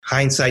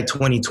hindsight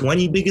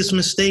 2020 biggest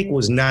mistake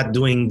was not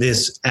doing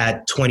this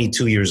at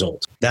 22 years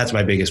old. That's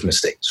my biggest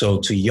mistake. So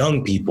to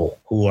young people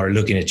who are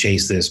looking to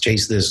chase this,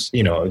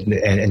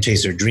 and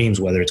chase their dreams,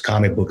 whether it's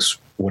comic books,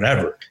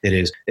 whatever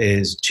it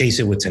is chase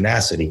it with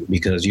tenacity,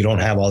 because you don't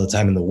have all the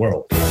time in the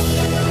world.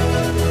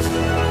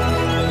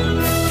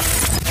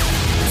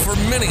 For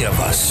many of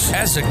us,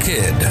 as a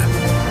kid,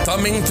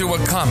 thumbing through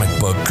a comic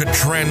book could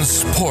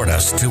transport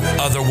us to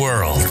other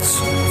worlds,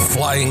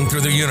 flying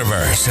through the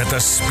universe at the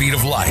speed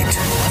of light,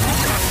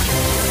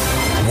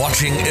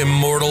 watching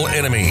immortal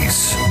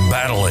enemies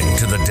battling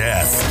to the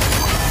death.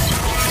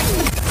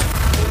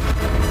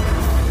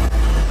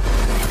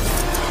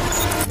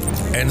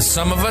 And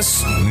some of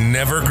us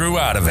never grew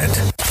out of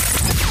it.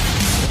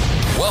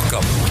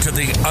 Welcome to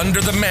the Under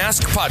the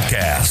Mask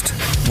podcast,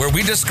 where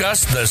we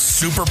discuss the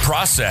super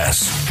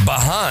process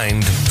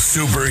behind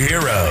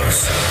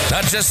superheroes.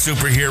 Not just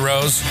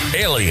superheroes,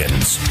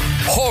 aliens,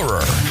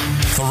 horror,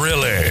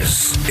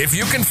 thrillers. If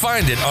you can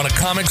find it on a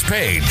comics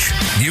page,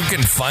 you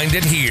can find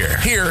it here.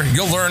 Here,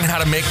 you'll learn how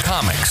to make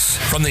comics,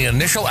 from the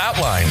initial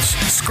outlines,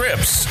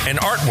 scripts, and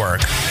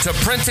artwork, to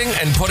printing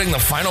and putting the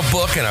final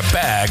book in a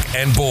bag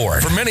and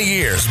board. For many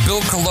years,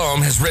 Bill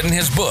Colomb has written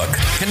his book,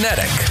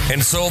 Kinetic,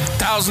 and sold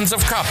thousands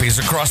of copies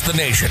across the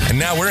nation. And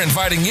now we're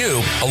inviting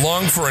you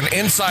along for an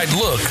inside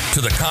look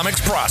to the comics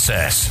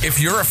process. If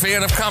you're a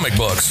fan of comic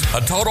books,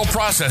 a total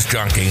process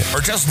junkie, or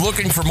just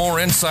looking for more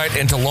insight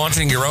into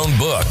launching your own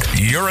book,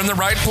 you're in the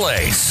right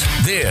place.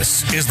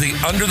 This is the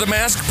Under the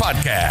Mask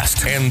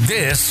podcast, and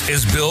this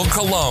is Bill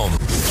Colomb.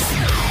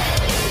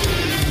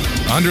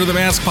 Under the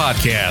Mask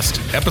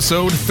podcast,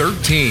 episode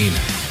 13.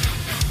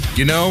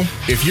 You know,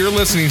 if you're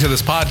listening to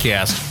this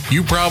podcast,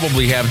 you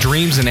probably have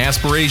dreams and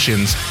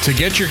aspirations to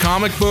get your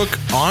comic book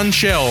on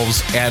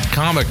shelves at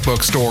comic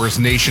book stores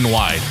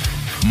nationwide.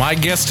 My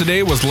guest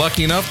today was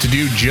lucky enough to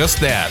do just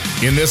that.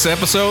 In this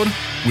episode,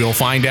 we'll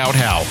find out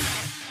how.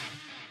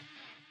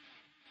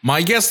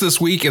 My guest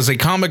this week is a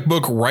comic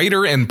book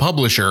writer and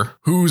publisher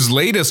whose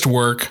latest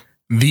work,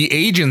 The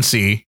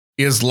Agency,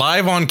 is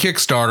live on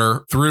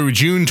Kickstarter through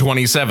June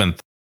 27th.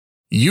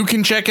 You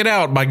can check it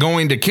out by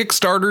going to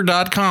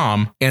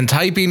Kickstarter.com and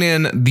typing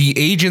in The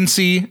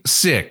Agency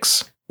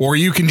 6, or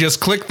you can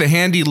just click the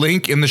handy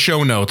link in the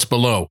show notes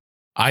below.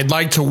 I'd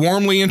like to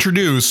warmly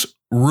introduce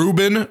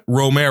Ruben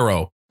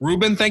Romero.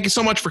 Ruben, thank you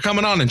so much for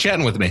coming on and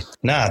chatting with me.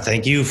 Nah,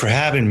 thank you for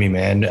having me,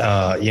 man.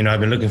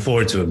 I've been looking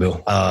forward to it,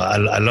 Bill.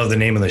 I love the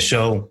name of the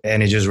show,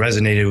 and it just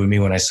resonated with me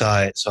when I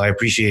saw it. So I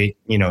appreciate,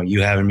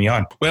 you having me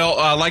on. Well,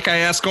 like I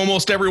ask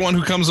almost everyone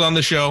who comes on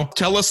the show,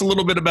 tell us a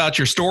little bit about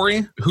your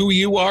story, who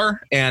you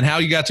are, and how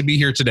you got to be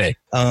here today.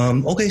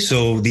 Okay,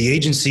 so The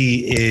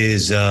Agency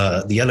is,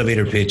 the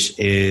elevator pitch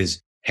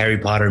is Harry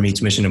Potter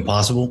meets Mission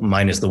Impossible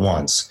minus the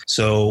wands.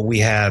 So we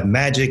have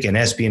magic and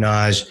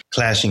espionage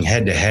clashing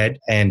head to head,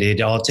 and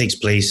it all takes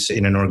place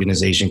in an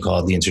organization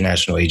called the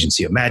International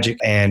Agency of Magic.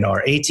 And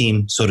our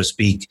A-team, so to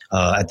speak,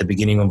 at the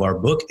beginning of our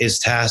book is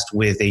tasked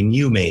with a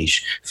new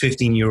mage,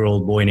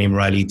 15-year-old boy named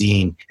Riley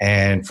Dean.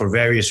 And for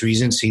various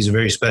reasons, he's a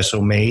very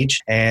special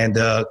mage. And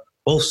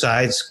both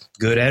sides,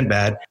 good and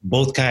bad,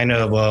 both kind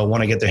of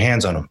want to get their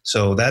hands on him.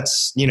 So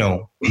that's,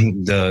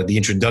 the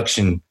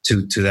introduction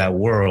to that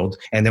world.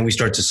 And then we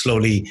start to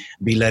slowly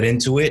be led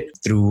into it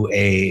through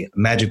a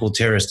magical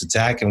terrorist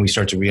attack. And we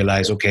start to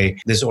realize, okay,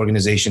 this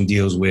organization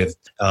deals with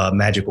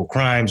magical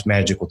crimes,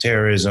 magical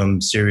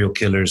terrorism, serial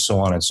killers, so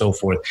on and so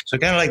forth. So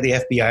kind of like the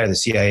FBI or the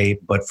CIA,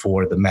 but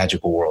for the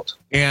magical world.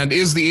 And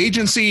is The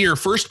Agency your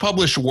first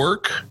published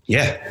work?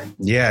 Yeah.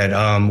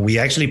 We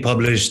actually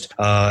published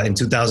in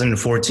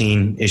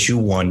 2014, issue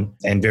 1.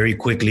 And very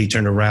quickly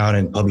turned around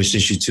and published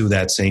issue 2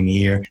 that same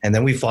year. And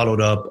then we followed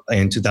up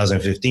in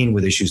 2015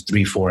 with issues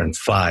 3, 4, and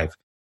 5.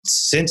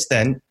 Since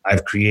then, I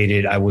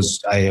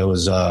was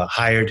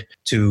hired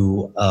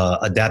to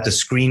adapt a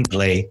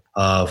screenplay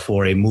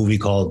for a movie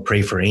called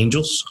Pray for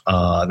Angels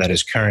that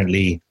is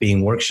currently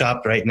being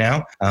workshopped right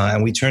now.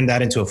 And we turned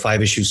that into a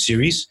 5-issue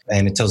series,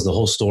 and it tells the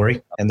whole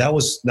story. And that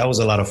was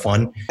a lot of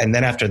fun. And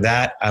then after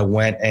that, I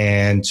went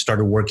and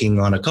started working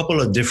on a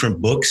couple of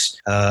different books,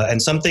 and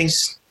some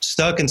things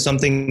stuck and some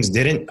things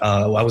didn't.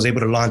 I was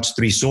able to launch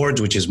Three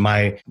Swords, which is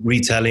my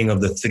retelling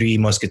of the Three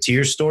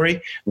Musketeers story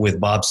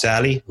with Bob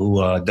Sally, who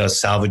does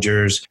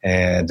Salvagers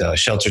and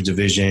Shelter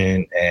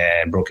Division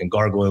and Broken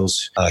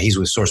Gargoyles. He's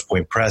with Source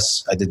Point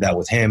Press. I did that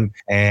with him.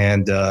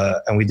 And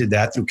we did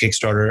that through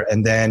Kickstarter.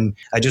 And then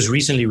I just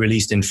recently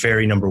released In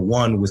Fairy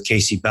 #1 with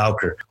Casey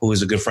Bowker, who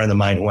is a good friend of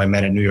mine who I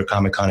met at New York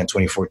Comic Con in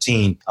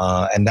 2014.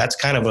 And that's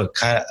kind of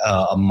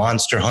a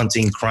monster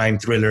hunting crime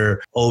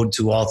thriller ode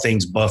to all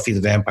things Buffy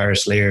the Vampire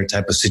Slayer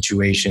type of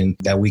situation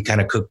that we kind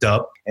of cooked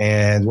up.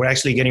 And we're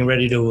actually getting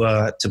ready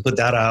to put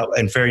that out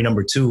and Fairy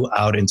 #2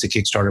 out into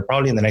Kickstarter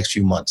probably in the next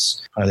few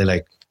months. Probably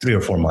like 3 or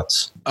 4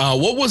 months.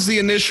 What was the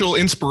initial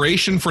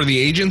inspiration for The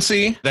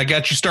Agency that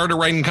got you started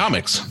writing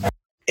comics?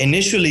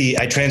 Initially,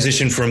 I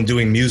transitioned from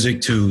doing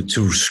music to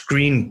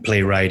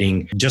screenplay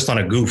writing just on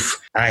a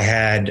goof. I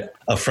had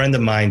a friend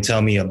of mine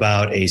tell me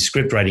about a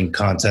script writing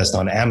contest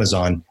on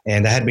Amazon,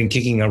 and I had been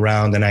kicking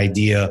around an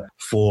idea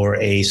for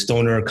a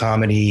stoner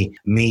comedy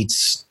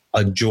meets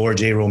a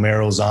George A.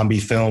 Romero zombie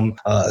film.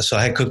 So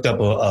I had cooked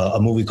up a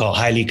movie called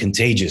Highly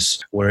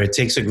Contagious, where it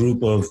takes a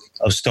group of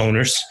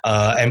stoners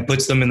and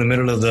puts them in the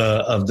middle of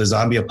the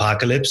zombie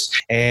apocalypse.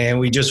 And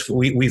we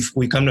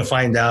come to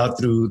find out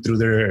through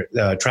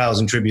their trials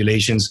and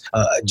tribulations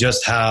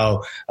just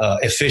how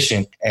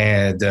efficient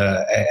and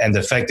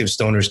effective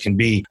stoners can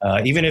be,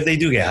 even if they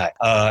do get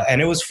high.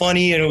 And it was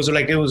funny, and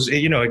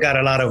it got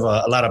a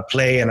lot of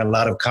play and a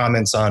lot of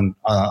comments on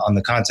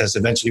the contest.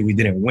 Eventually, we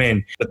didn't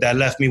win, but that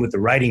left me with the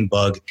writing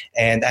bug.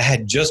 And I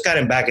had just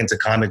gotten back into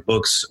comic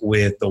books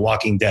with The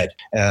Walking Dead.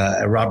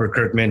 Robert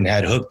Kirkman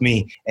had hooked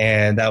me,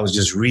 and I was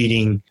just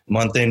reading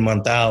month in,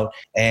 month out.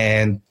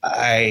 And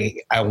I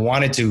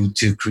wanted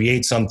to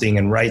create something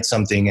and write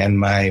something. And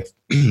my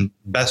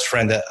best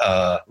friend,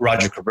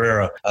 Roger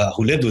Cabrera,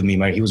 who lived with me,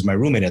 he was my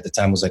roommate at the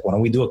time, was like, why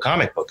don't we do a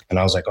comic book? And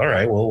I was like, all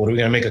right, well, what are we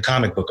going to make a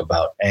comic book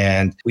about?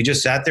 And we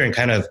just sat there and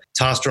kind of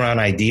tossed around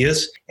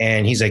ideas.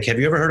 And he's like, have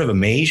you ever heard of a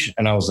mage?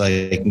 And I was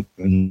like,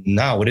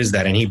 no, what is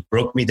that? And he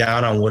broke me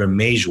down on what a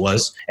mage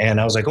was. And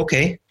I was like,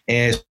 okay.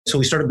 And so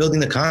we started building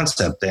the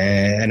concept,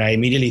 and I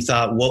immediately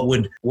thought, what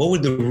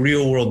would the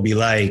real world be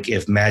like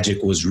if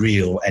magic was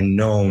real and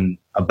known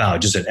about,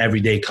 just an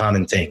everyday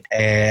common thing?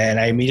 And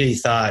I immediately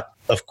thought,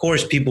 of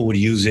course, people would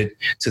use it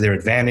to their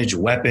advantage,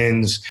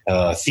 weapons,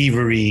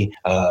 thievery,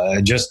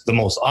 just the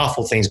most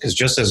awful things, because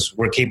just as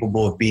we're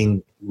capable of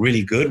being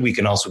really good, we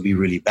can also be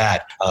really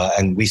bad.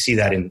 And we see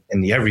that in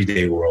the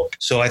everyday world.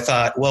 So I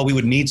thought, well, we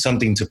would need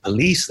something to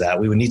police that.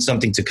 We would need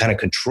something to kind of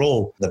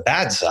control the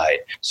bad side.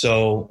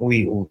 So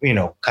we,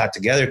 got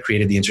together,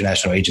 created the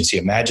International Agency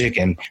of Magic,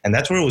 and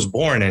that's where it was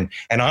born.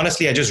 And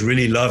honestly, I just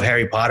really love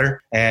Harry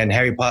Potter. And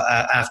Harry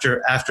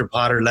Potter, after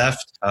Potter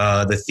left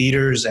the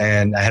theaters,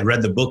 and I had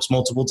read the books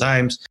multiple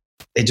times,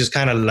 it just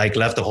kind of like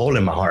left a hole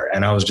in my heart.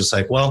 And I was just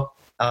like, well,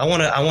 I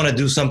want to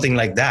do something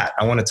like that.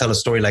 I want to tell a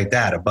story like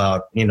that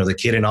about, the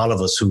kid in all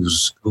of us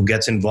who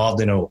gets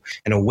involved in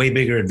a way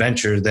bigger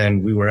adventure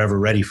than we were ever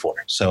ready for.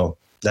 So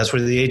that's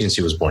where the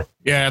agency was born.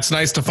 Yeah, it's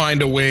nice to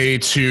find a way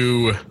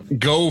to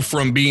go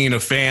from being a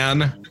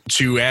fan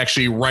to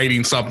actually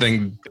writing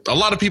something. A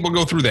lot of people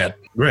go through that.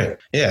 Right.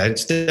 Yeah,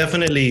 it's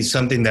definitely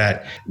something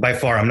that by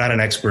far I'm not an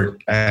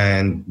expert,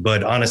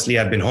 but honestly,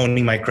 I've been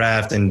honing my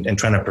craft and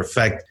trying to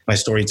perfect my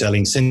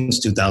storytelling since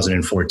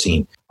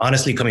 2014.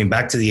 Honestly, coming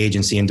back to the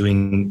agency and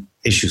doing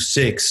issue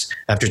 6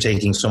 after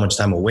taking so much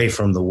time away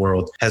from the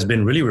world has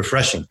been really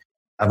refreshing.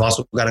 I've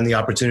also gotten the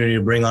opportunity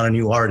to bring on a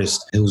new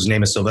artist whose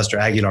name is Sylvester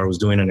Aguilar, who's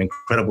doing an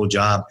incredible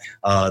job.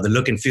 The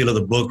look and feel of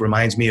the book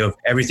reminds me of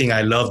everything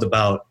I loved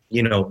about,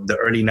 the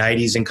early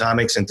 90s in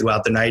comics and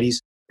throughout the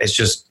 90s. It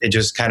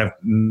just kind of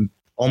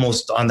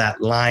almost on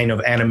that line of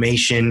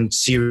animation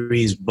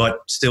series, but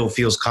still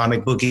feels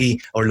comic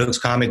booky or looks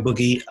comic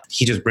booky.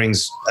 He just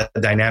brings a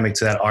dynamic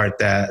to that art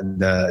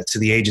to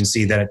the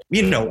agency that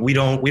we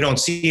don't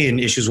see in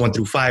issues 1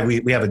 through 5.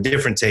 We have a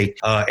different take.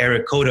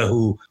 Eric Coda,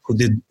 who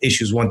did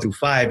issues 1 through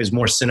 5, is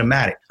more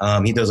cinematic.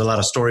 He does a lot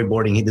of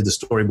storyboarding. He did the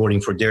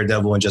storyboarding for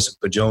Daredevil and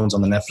Jessica Jones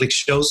on the Netflix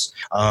shows.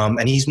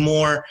 And he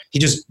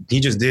just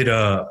did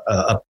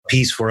a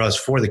piece for us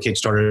for the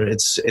Kickstarter.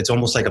 It's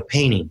almost like a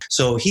painting.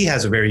 So he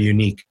has a very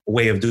unique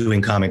way of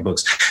doing comic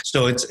books.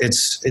 So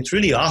it's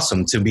really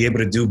awesome to be able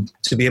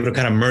to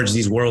kind of merge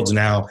these worlds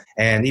now.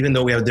 And even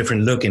though we have a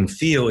different look and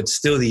feel, it's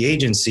still the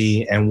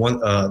agency and one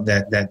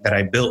that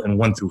I built in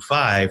 1 through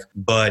 5,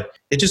 but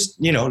it just,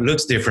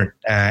 looks different.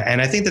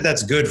 And I think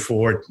that's good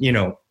for,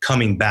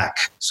 coming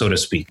back, so to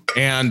speak.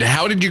 And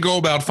how did you go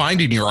about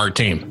finding your art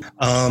team?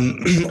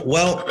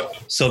 Well,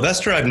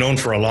 Sylvester I've known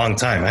for a long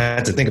time. I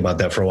had to think about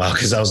that for a while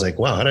because I was like,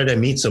 wow, how did I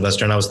meet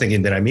Sylvester? And I was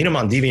thinking, did I meet him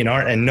on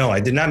DeviantArt? And no, I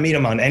did not meet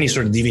him on any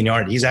sort of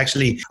DeviantArt. He's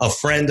actually a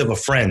friend of a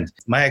friend.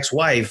 My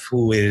ex-wife,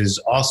 who is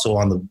also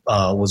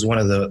was one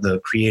of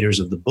the creators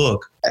of the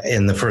book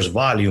in the first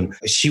volume,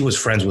 she was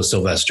friends with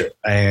Sylvester,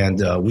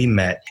 and we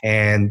met.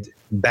 And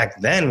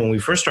back then, when we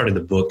first started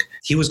the book,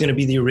 he was going to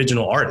be the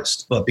original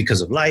artist, but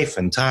because of life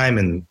and time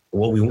and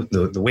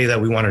the way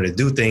that we wanted to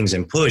do things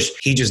and push,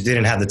 he just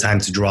didn't have the time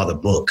to draw the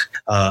book.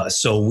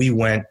 So we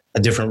went a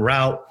different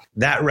route.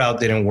 That route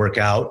didn't work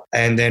out.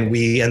 And then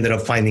we ended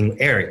up finding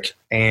Eric,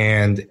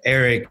 and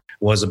Eric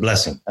was a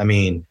blessing. I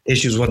mean,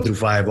 issues 1 through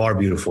 5 are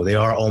beautiful. They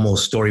are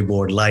almost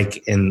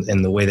storyboard-like in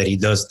the way that he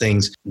does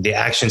things. The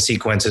action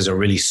sequences are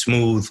really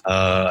smooth.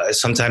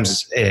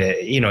 Sometimes,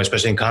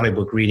 especially in comic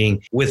book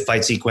reading, with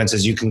fight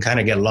sequences, you can kind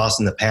of get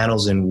lost in the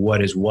panels and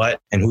what is what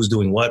and who's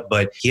doing what.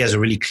 But he has a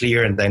really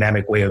clear and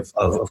dynamic way of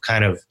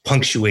kind of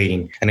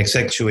punctuating and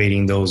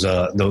accentuating those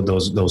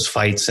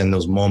fights and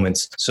those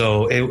moments.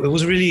 So it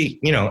was really,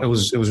 it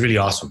was really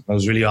awesome. It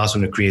was really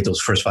awesome to create those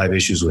first 5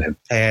 issues with him.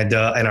 And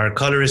our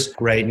colorist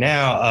right now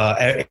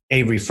now,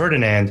 Avery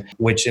Ferdinand,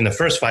 which in the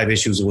first 5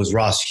 issues was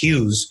Ross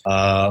Hughes.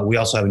 We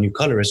also have a new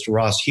colorist.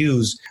 Ross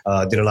Hughes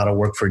did a lot of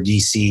work for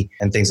DC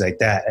and things like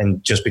that.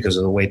 And just because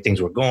of the way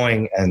things were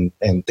going and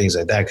things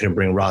like that, I couldn't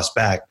bring Ross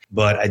back.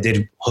 But I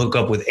did hook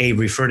up with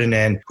Avery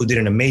Ferdinand, who did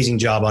an amazing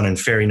job on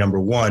Inferi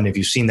 #1. If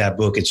you've seen that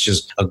book, it's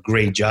just a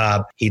great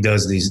job. He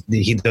does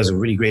a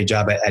really great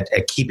job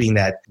at keeping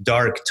that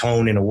dark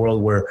tone in a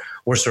world where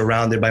we're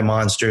surrounded by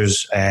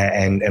monsters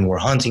and we're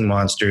hunting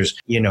monsters.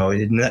 You know,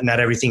 not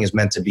everything is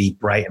meant to be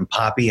bright and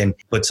poppy,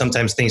 but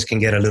sometimes things can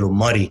get a little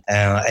muddy.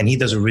 And he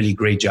does a really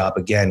great job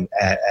again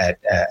at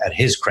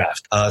his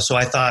craft. So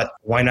I thought,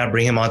 why not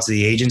bring him onto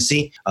the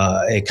agency?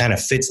 It kind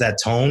of fits that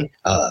tone.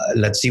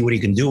 Let's see what he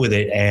can do with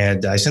it.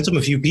 And I sent him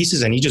a few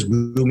pieces, and he just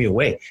blew me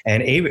away.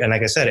 And Avery, and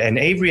like I said,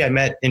 Avery I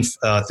met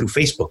through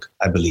Facebook,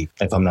 I believe,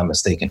 if I'm not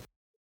mistaken.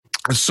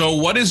 So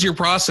what is your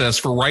process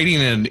for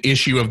writing an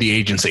issue of the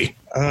agency?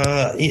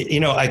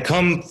 I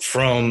come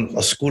from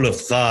a school of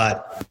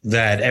thought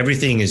that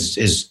everything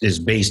is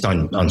based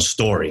on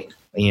story.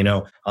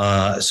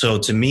 So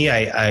to me,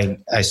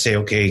 I say,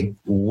 okay,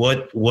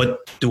 what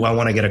do I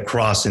want to get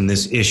across in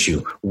this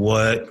issue?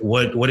 What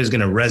is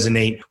going to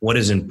resonate? What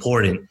is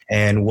important?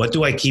 And what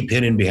do I keep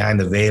hidden behind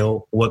the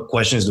veil? What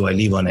questions do I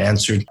leave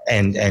unanswered?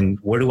 And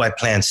where do I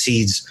plant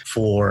seeds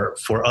for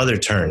other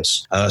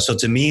turns? So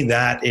to me,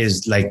 that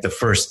is like the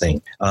first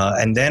thing.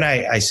 And then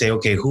I say,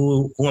 okay,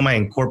 who am I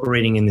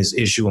incorporating in this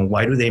issue, and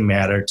why do they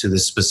matter to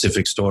this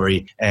specific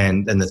story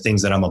and the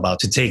things that I'm about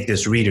to take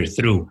this reader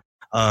through?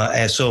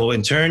 And so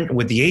in turn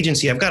with the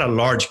agency, I've got a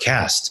large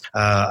cast.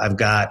 I've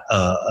got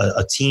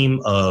a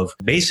team of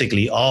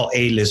basically all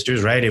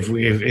A-listers, right?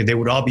 If they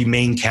would all be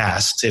main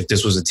cast, if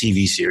this was a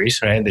TV series,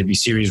 right? They'd be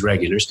series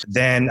regulars.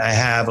 Then I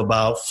have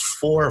about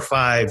 4 or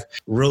 5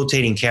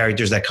 rotating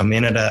characters that come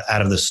in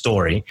out of the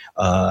story.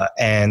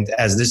 And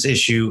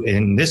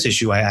in this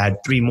issue, I add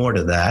 3 more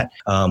to that,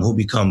 who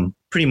become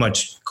pretty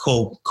much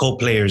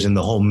co-players in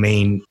the whole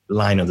main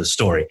line of the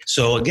story.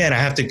 So again, I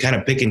have to kind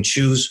of pick and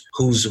choose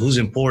who's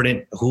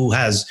important, who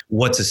has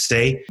what to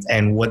say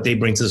and what they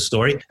bring to the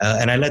story.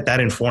 And I let that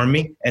inform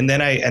me. And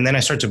then I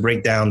start to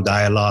break down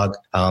dialogue.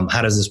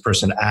 How does this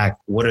person act?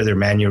 What are their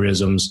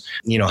mannerisms?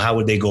 How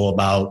would they go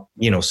about,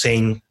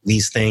 saying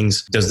these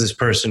things?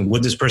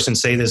 Would this person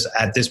say this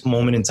at this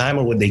moment in time,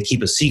 or would they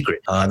keep a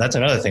secret? That's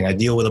another thing. I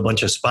deal with a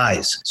bunch of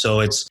spies. So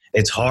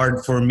it's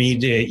hard for me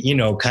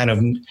to,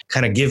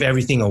 kind of give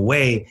everything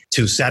away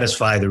to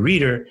satisfy the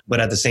reader, but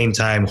at the same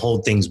time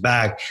hold things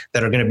back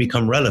that are going to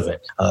become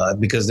relevant,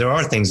 because there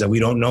are things that we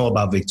don't know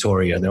about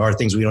Victoria. There are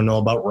things we don't know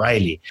about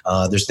Riley.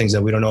 There's things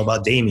that we don't know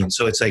about Damien.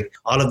 So it's like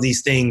all of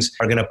these things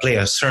are going to play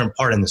a certain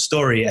part in the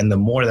story, and the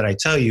more that I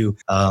tell you,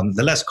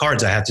 the less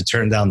cards I have to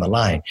turn down the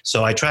line.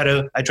 So I try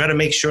to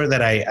make sure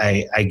that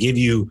I give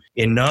you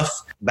enough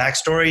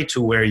backstory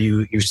to where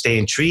you stay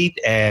intrigued,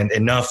 and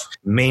enough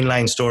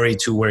mainline story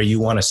to where you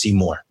want to see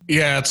more.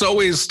 Yeah, it's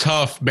always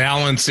tough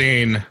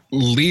balancing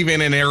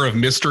leaving an air of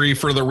mystery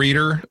for the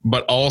reader,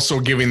 but also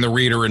giving the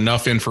reader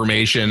enough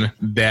information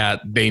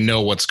that they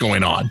know what's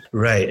going on.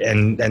 Right.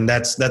 And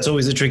that's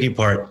always the tricky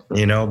part,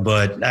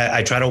 but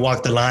I try to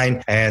walk the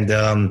line, and,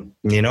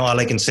 all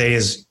I can say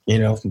is,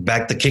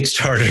 back the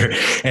Kickstarter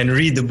and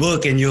read the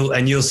book, and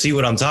you'll see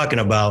what I'm talking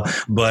about.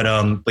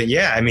 But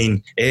yeah, I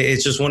mean,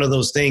 it's just one of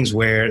those things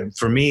where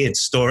for me,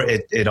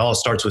 it all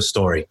starts with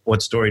story.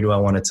 What story do I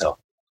want to tell?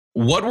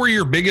 What were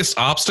your biggest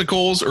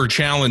obstacles or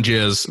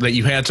challenges that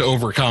you had to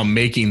overcome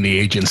making the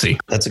agency?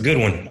 That's a good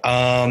one.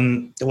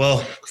 Well,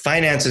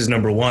 finance is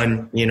number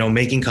one.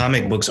 Making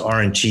comic books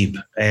aren't cheap.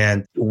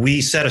 And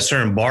we set a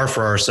certain bar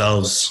for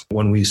ourselves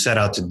when we set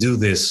out to do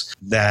this,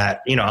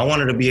 that, I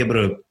wanted to be able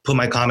to put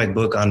my comic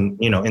book on,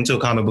 into a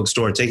comic book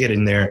store, take it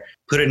in there,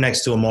 put it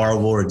next to a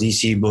Marvel or a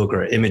DC book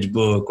or an Image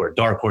book or a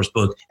Dark Horse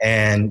book,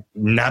 and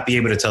not be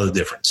able to tell the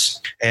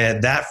difference.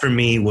 And that for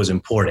me was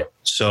important.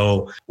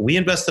 So we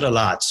invested a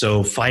lot.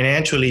 So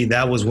financially,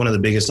 that was one of the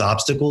biggest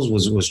obstacles,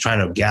 was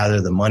trying to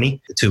gather the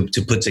money to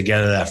put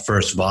together that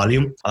first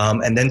volume.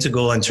 And then to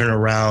go and turn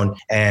around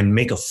and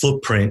make a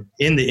footprint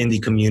in the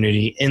indie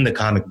community, in the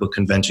comic book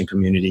convention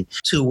community,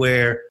 to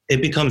where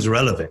it becomes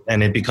relevant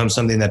and it becomes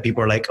something that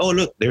people are like, oh,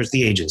 look, there's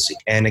the agency.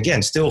 And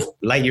again, still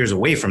light years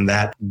away from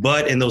that.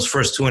 But in those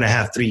first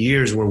 2.5, 3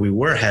 years where we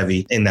were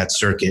heavy in that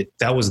circuit,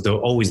 that was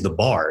always the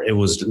bar. It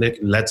was,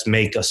 let's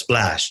make a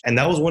splash. And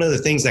that was one of the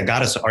things that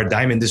got us our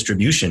diamond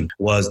distribution,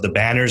 was the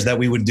banners that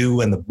we would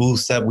do and the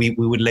booths that we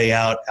would lay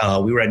out.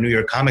 We were at New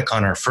York Comic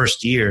Con our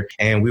first year,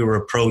 and we were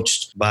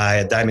approached by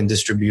a diamond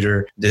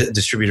distributor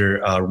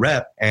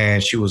rep.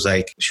 And she was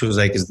like,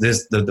 is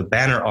this the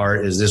banner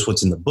art? Is this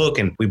what's in the book?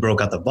 And we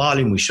broke out the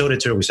volume. We showed it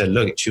to her. We said,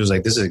 look, she was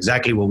like, this is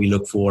exactly what we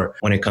look for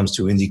when it comes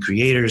to indie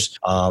creators.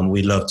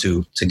 We'd love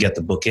to get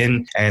the book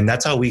in. And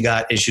that's how we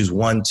got issues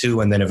 1, 2,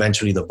 and then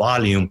eventually the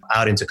volume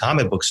out into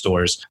comic book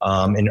stores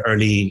in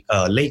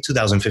late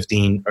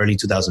 2015, early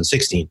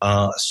 2016.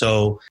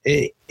 So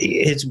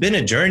it's been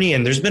a journey,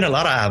 and there's been a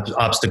lot of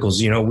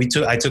obstacles.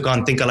 I took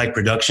on Think Alike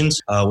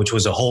Productions, which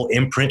was a whole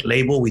imprint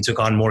label. We took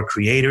on more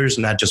creators,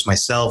 not just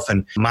myself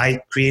and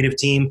my creative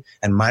team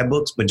and my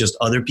books, but just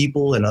other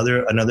people and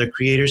other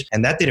creators.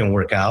 And that didn't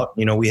work out.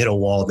 We hit a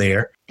wall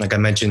there. Like I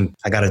mentioned,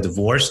 I got a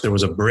divorce. There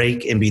was a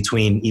break in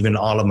between even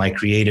all of my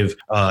creative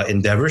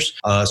endeavors.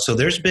 So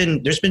there's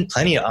been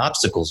plenty of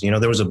obstacles.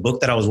 There was a book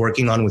that I was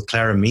working on with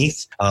Clara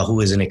Meath, who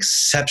is an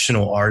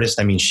exceptional artist.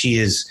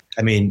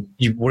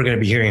 We're going to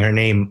be hearing her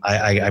name.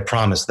 I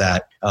promise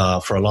that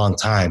for a long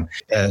time,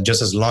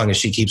 just as long as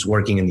she keeps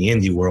working in the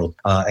indie world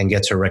and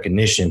gets her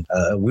recognition.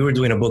 We were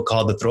doing a book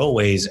called The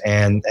Throwaways,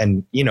 and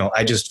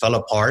I just fell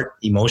apart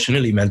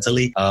emotionally,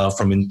 mentally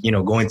from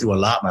going through a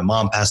lot. My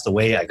mom passed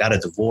away. I got a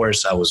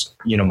divorce.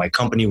 My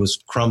company was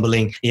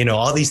crumbling.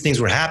 All these things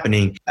were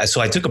happening.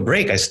 So I took a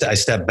break. I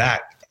stepped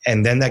back.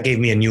 And then that gave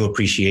me a new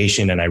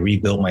appreciation, and I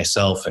rebuilt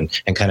myself and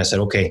kind of said,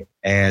 okay.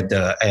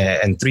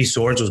 And Three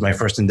Swords was my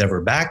first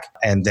endeavor back.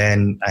 And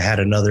then I had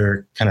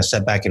another kind of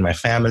setback in my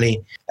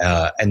family.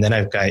 And then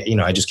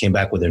I just came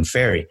back with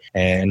Inferi,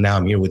 and now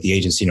I'm here with the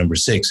agency number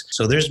 6.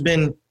 So there's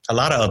been a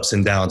lot of ups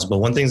and downs, but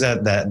one thing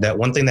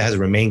that has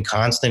remained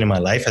constant in my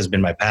life has been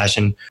my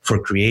passion for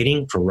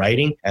creating, for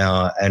writing,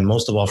 and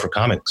most of all for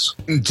comics.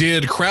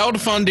 Did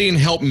crowdfunding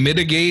help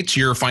mitigate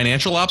your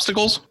financial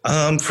obstacles?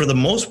 For the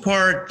most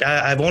part,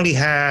 I've only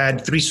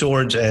had Three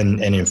Swords and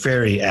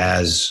Inferi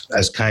as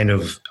kind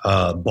of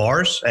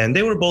bars, and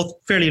they were both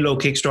fairly low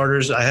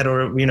Kickstarters. I had,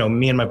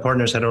 me and my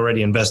partners had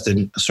already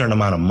invested a certain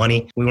amount of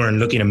money. We weren't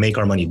looking to make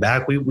our money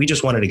back. We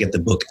just wanted to get the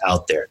book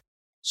out there.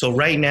 So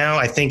right now,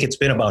 I think it's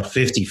been about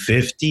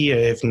 50-50,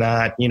 if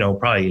not,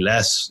 probably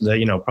less,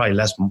 probably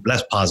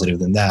less positive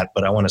than that,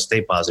 but I want to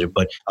stay positive.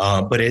 But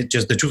it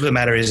just, the truth of the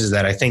matter is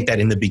that I think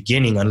that in the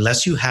beginning,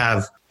 unless you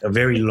have a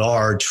very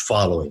large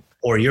following,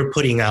 or you're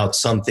putting out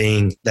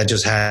something that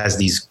just has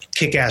these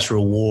kick-ass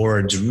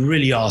rewards,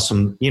 really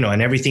awesome,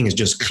 and everything is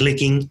just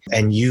clicking,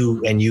 and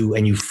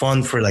you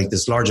fund for like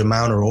this large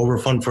amount or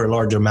overfund for a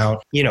large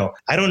amount.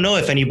 I don't know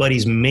if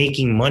anybody's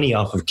making money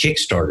off of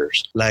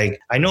Kickstarters. Like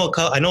I know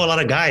a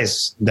lot of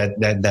guys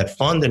that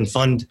fund and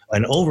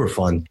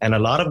overfund, and a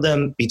lot of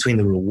them, between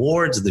the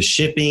rewards, the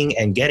shipping,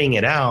 and getting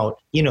it out,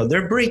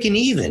 they're breaking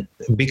even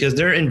because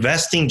they're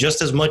investing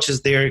just as much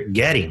as they're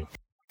getting.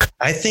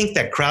 I think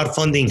that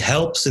crowdfunding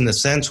helps in the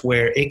sense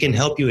where it can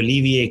help you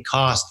alleviate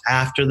cost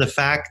after the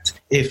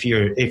fact if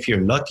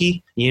you're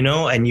lucky,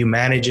 and you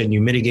manage and you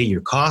mitigate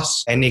your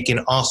costs. And it can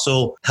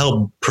also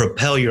help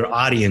propel your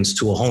audience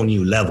to a whole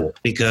new level,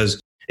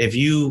 because if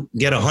you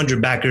get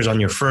 100 backers on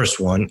your first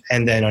one,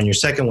 and then on your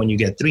second one, you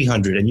get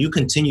 300, and you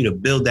continue to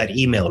build that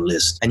email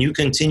list and you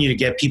continue to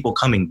get people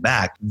coming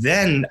back,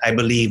 then I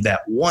believe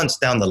that once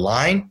down the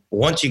line,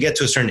 once you get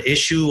to a certain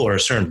issue or a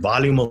certain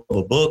volume of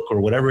a book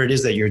or whatever it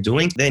is that you're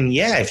doing, then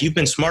yeah, if you've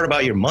been smart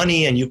about your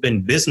money and you've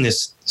been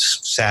business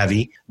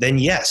savvy, then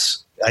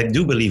yes, I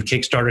do believe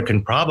Kickstarter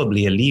can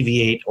probably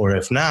alleviate, or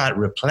if not,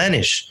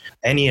 replenish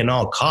any and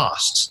all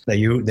costs that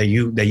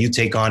you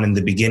take on in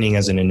the beginning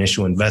as an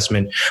initial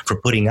investment for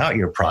putting out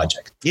your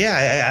project.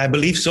 Yeah, I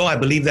believe so. I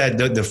believe that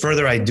the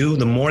further I do,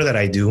 the more that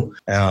I do,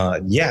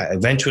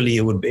 eventually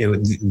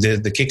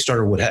the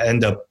Kickstarter would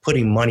end up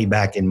putting money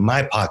back in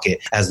my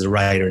pocket as the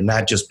writer,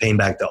 not just paying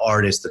back the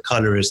artist, the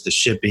colorist, the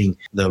shipping,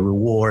 the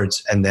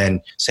rewards, and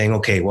then saying,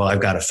 okay, well,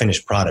 I've got a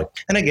finished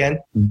product. And again,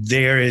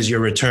 there is your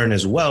return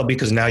as well,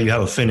 because now you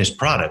have a finished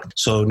product.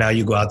 So now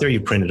you go out there,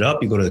 you print it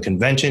up, you go to the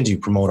conventions, you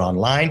promote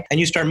online, and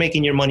you start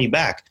making your money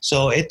back.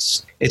 So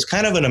it's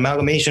kind of an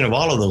amalgamation of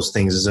all of those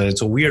things.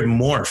 It's a weird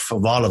morph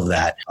of all of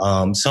that.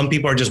 Some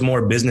people are just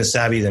more business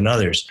savvy than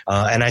others.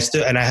 And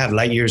I have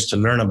light years to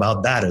learn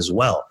about that as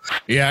well.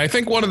 Yeah, I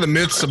think one of the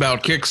myths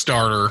about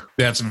Kickstarter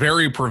that's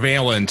very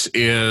prevalent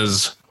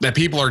is that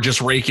people are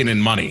just raking in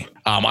money.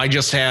 I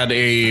just had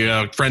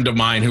a friend of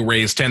mine who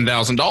raised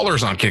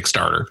 $10,000 on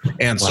Kickstarter.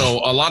 And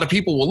so a lot of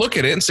people will look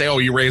at it and say, oh,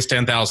 you raised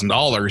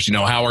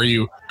 $10,000. How are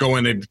you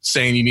going and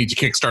saying you need to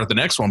kickstart the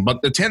next one?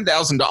 But the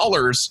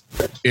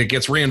 $10,000, it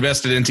gets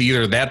reinvested into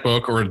either that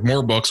book or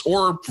more books,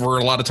 or for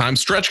a lot of times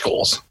stretch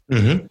goals.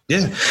 Mm-hmm.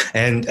 Yeah.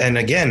 And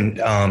again,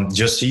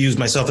 just to use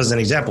myself as an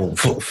example,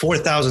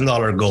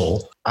 $4,000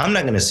 goal, I'm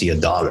not going to see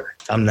 $1.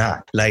 I'm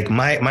not. Like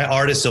my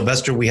artist,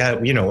 Sylvester, we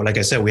have, like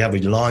I said, we have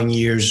long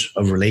years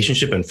of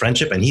relationship and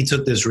friendship, and he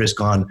took this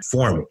risk on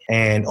for me.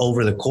 And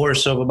over the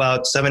course of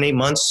about 7-8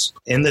 months,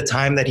 in the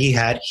time that he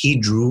had, he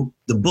drew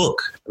the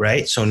book,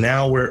 right? So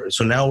now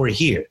we're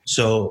here.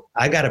 So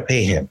I got to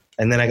pay him.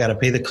 And then I got to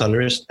pay the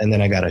colorist, and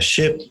then I got to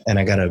ship, and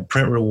I got to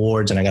print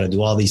rewards, and I got to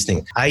do all these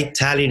things. I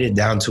tallied it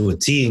down to a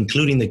T,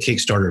 including the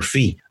Kickstarter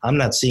fee. I'm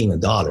not seeing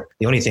 $1.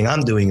 The only thing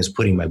I'm doing is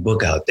putting my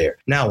book out there.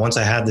 Now, once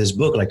I have this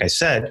book, like I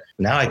said,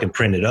 now I can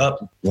print it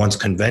up. Once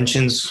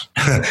conventions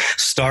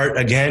start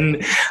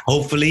again,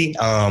 hopefully,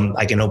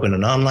 I can open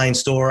an online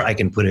store. I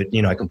can put it,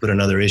 I can put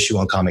another issue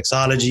on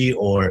Comixology,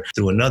 or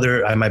through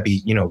another, I might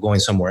be, going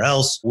somewhere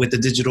else with the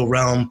digital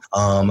realm.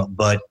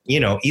 But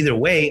either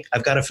way,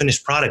 I've got a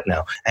finished product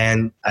now. And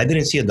and I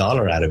didn't see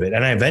 $1 out of it.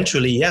 And I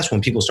eventually, yes,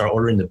 when people start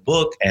ordering the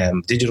book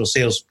and digital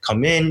sales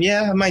come in,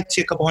 yeah, I might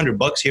see a couple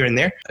 $100 here and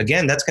there.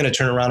 Again, that's going to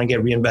turn around and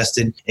get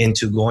reinvested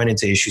into going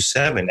into issue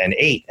 7 and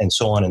 8 and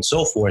so on and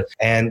so forth.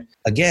 And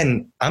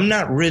again, I'm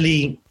not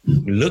really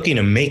looking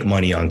to make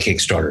money on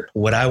Kickstarter.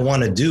 What I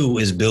want to do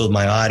is build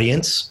my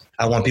audience.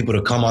 I want people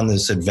to come on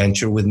this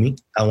adventure with me.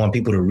 I want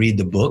people to read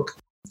the book.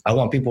 I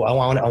want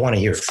to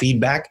hear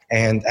feedback,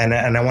 and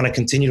I want to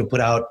continue to put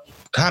out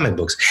comic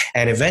books.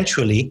 And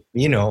eventually,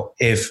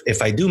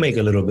 if I do make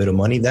a little bit of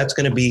money, that's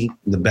going to be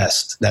the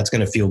best. That's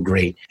going to feel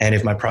great. And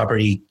if my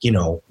property,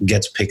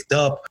 gets picked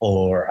up,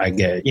 or I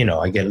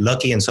get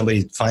lucky and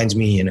somebody finds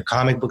me in a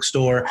comic book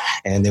store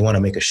and they want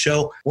to make a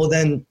show, well,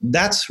 then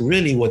that's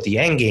really what the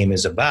end game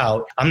is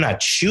about. I'm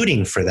not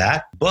shooting for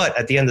that, but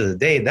at the end of the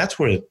day, that's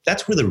where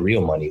the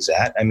real money's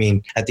at. I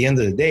mean, at the end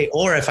of the day,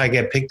 or if I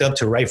get picked up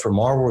to write for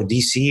Marvel or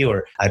DC,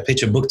 or I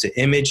pitch a book to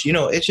Image,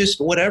 it's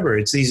just whatever.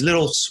 It's these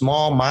little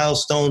small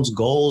milestones,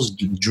 goals,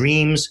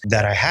 dreams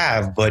that I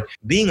have. But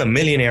being a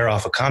millionaire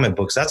off of comic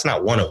books, that's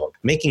not one of them.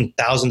 Making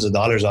thousands of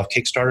dollars off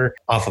Kickstarter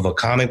off of a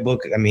comic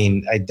book, I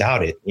mean, I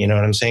doubt it. You know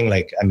what I'm saying?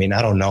 I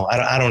don't know.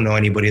 I don't know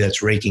anybody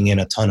that's raking in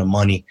a ton of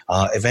money.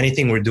 If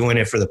anything, we're doing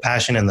it for the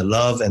passion and the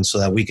love, and so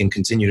that we can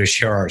continue to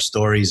share our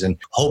stories and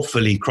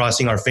hopefully,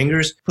 crossing our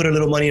fingers, put a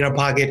little money in our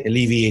pocket,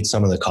 alleviate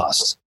some of the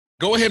costs.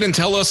 Go ahead and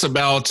tell us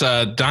about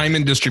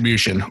Diamond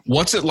Distribution.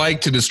 What's it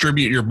like to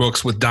distribute your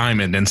books with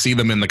Diamond and see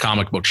them in the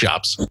comic book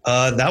shops?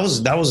 That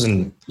was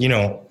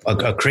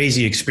a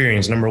crazy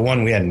experience. Number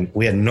one,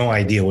 we had no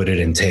idea what it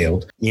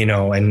entailed,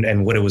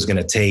 and what it was going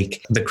to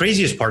take. The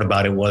craziest part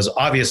about it was,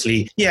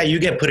 obviously, yeah, you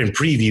get put in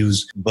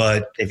previews,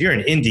 but if you're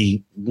an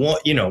indie,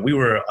 we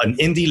were an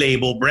indie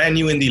label, brand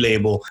new indie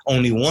label,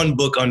 only one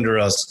book under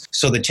us.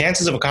 So the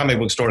chances of a comic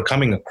book store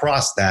coming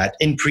across that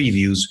in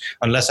previews,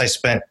 unless I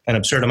spent an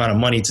absurd amount of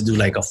money to do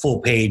like a full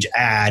page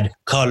ad,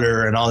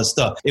 color, and all this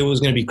stuff, it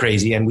was going to be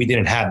crazy. And we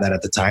didn't have that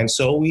at the time.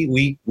 So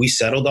we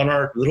settled on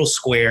our little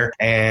square,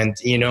 and,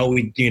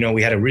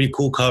 we had a really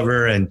cool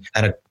cover and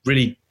had a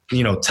really,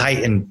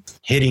 tight and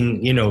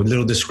hitting,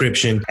 little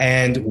description.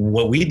 And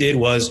what we did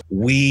was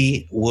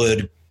we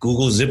would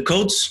Google zip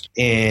codes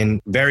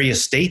in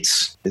various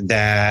states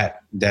that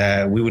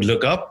we would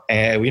look up,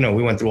 and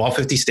we went through all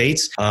 50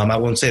 states. I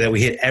won't say that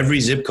we hit every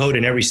zip code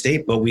in every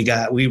state, but we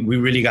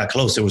really got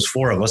close. There was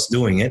 4 of us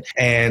doing it,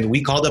 and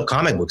we called up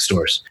comic book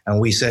stores and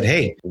we said,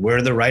 hey,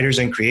 we're the writers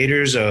and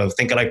creators of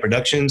Think Alike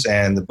Productions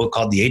and the book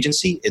called The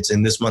Agency. It's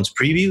in this month's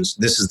previews.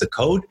 This is the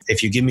code.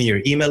 If you give me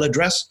your email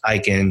address, I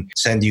can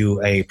send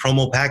you a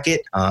promo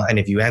packet, and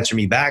if you answer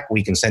me back,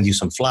 we can send you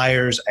some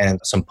flyers and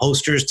some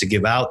posters to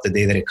give out the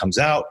day that it comes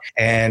out.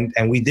 And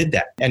we did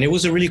that, and it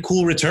was a really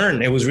cool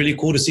return. It was really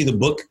cool to see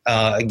the book,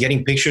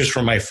 getting pictures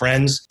from my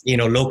friends,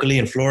 locally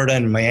in Florida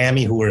and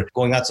Miami, who were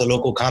going out to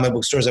local comic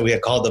book stores that we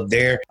had called up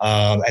there,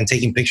 and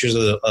taking pictures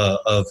of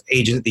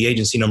the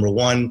Agency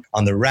 #1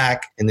 on the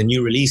rack and the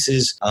new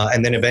releases,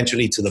 and then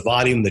eventually to the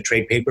volume, the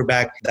trade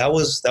paperback. That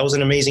was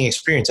an amazing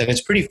experience. And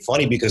it's pretty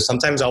funny because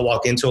sometimes I'll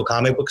walk into a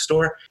comic book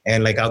store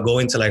and I'll go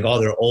into all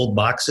their old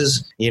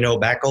boxes,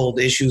 back old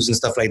issues and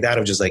stuff like that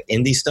of just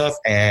indie stuff,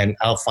 and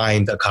I'll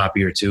find a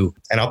copy or two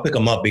and I'll pick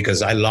them up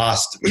because I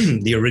lost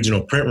the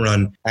original print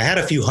run. I had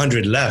a few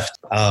hundred left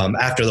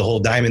after the whole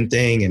Diamond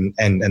thing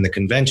and the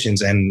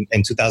conventions, and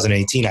in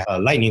 2018 I had a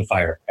lightning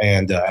fire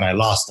and I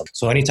lost them.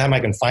 So anytime I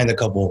can find a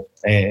couple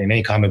in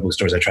any comic book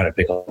stores, I try to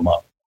pick them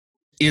up.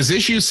 Is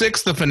issue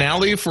 6 the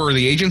finale for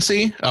The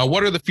Agency?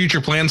 What are the future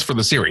plans for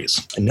the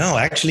series? No,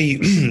 actually,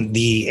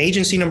 The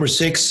Agency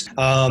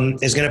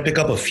 #6 is going to pick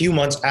up a few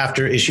months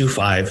after issue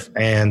 5,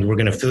 and we're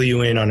going to fill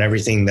you in on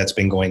everything that's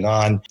been going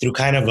on through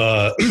kind of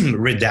a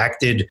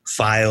redacted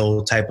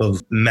file type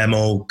of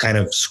memo, kind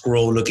of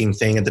scroll-looking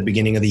thing at the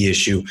beginning of the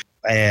issue.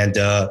 And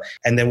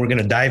then we're going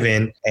to dive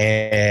in.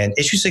 And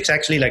issue 6,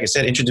 actually, like I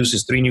said,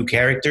 introduces 3 new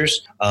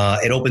characters.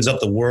 It opens up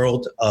the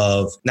world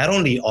of not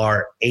only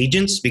our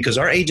agents, because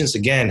our agents,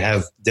 again,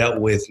 have dealt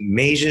with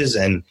mages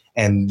and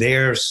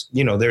there's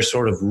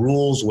sort of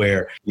rules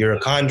where you're a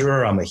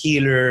conjurer, I'm a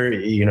healer,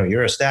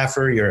 you're a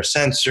staffer, you're a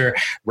censor.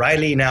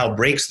 Riley now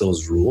breaks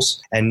those rules.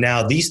 And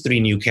now these 3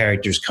 new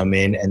characters come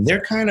in, and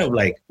they're kind of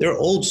they're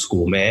old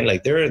school, man.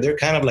 They're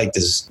kind of like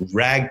this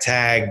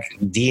ragtag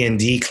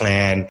D&D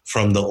clan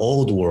from the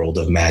old world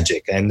of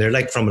magic. And they're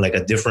from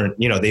a different,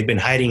 they've been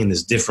hiding in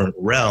this different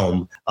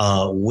realm,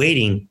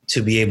 waiting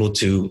to be able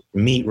to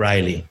meet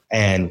Riley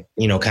and,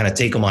 kind of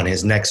take him on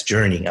his next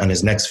journey, on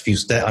his next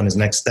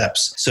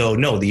steps. So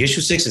no, the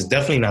issue 6 is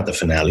definitely not the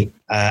finale.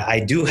 I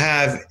do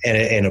have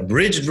an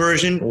abridged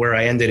version where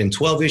I end it in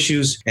 12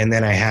 issues, and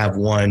then I have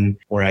one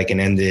where I can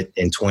end it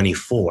in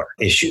 24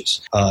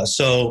 issues.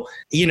 So,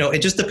 it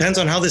just depends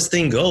on how this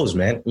thing goes,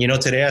 man.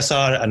 Today I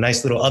saw a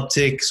nice little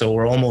uptick, so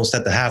we're almost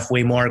at the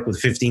halfway mark with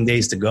 15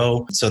 days to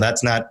go. So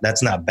that's not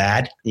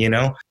bad.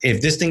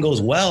 If this thing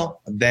goes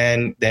well,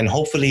 then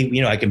hopefully,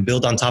 I can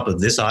build on top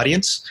of this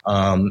audience,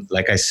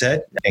 like I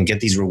said, and get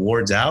these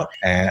rewards out.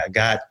 And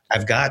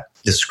I've got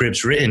the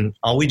scripts written.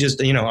 All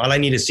I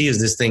need to see is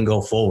this thing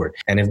go forward.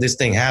 And if this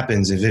thing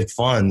happens, if it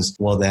funds,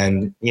 well,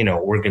 then,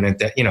 we're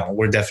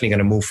definitely going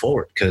to move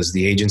forward, because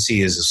the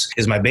agency is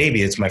my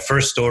baby. It's my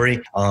first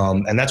story.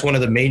 And that's one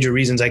of the major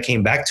reasons I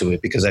came back to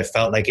it, because I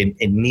felt like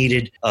it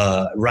needed,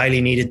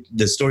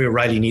 the story of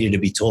Riley needed to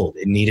be told.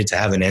 It needed to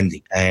have an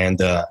ending.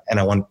 And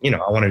I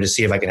wanted to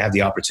see if I could have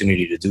the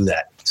opportunity to do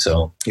that.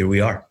 So here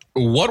we are.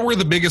 What were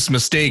the biggest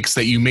mistakes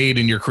that you made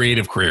in your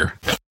creative career?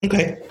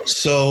 Okay,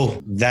 so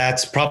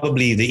that's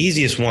probably the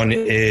easiest one,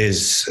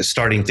 is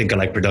starting Think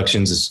Alike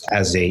Productions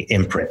as a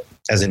imprint,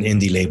 as an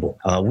indie label.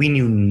 We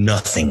knew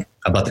nothing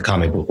about the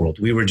comic book world.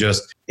 We were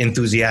just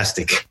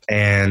enthusiastic,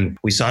 and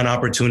we saw an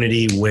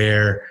opportunity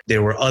where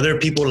there were other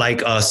people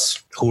like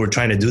us who were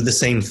trying to do the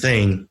same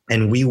thing,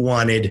 and we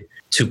wanted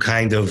to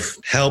kind of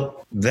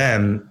help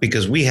them,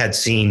 because we had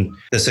seen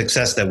the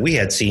success that we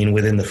had seen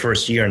within the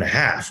first year and a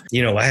half.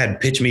 I had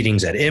pitch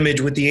meetings at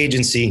Image with the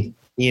agency.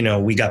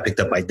 We got picked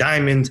up by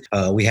Diamond.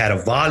 We had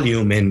a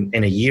volume in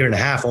a year and a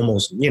half,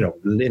 almost,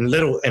 in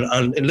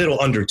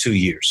little under 2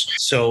 years.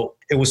 So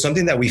it was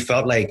something that we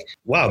felt like,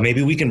 wow,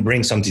 maybe we can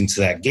bring something to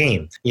that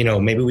game.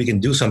 Maybe we can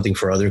do something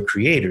for other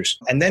creators.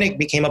 And then it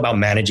became about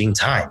managing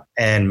time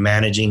and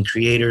managing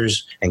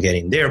creators and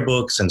getting their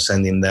books and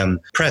sending them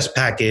press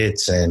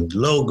packets and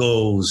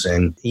logos.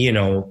 And,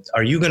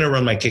 are you going to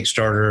run my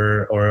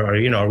Kickstarter, or are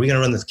we going to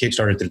run the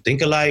Kickstarter through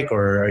Think Alike,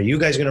 or are you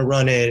guys going to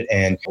run it?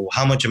 And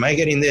how much am I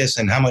getting this?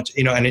 And how much,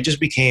 and it just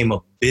became a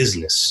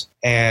business.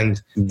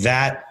 And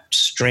that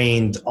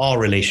strained all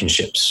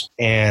relationships.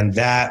 And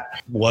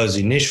that was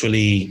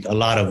initially a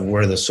lot of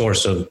where the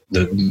source of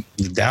the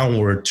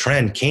downward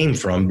trend came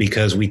from,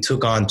 because we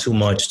took on too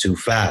much too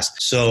fast.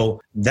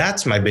 So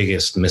that's my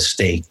biggest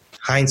mistake.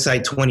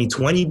 Hindsight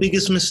 2020,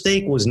 biggest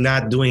mistake was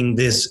not doing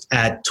this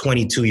at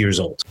 22 years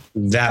old.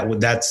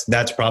 That's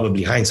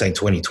probably hindsight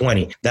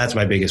 2020. That's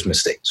my biggest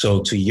mistake.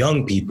 So to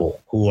young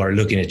people who are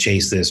looking to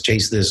chase this,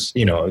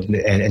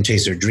 and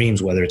chase their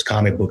dreams, whether it's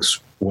comic books,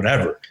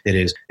 whatever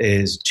it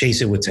is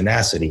chase it with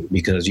tenacity,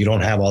 because you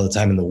don't have all the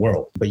time in the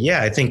world. But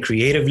yeah, I think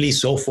creatively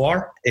so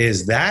far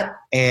is that,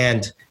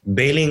 and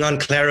bailing on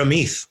Clara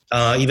Meath.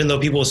 Even though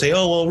people say,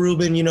 oh, well,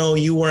 Ruben,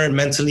 you weren't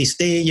mentally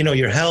stable,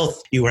 your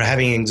health, you were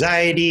having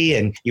anxiety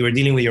and you were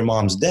dealing with your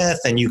mom's death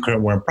and you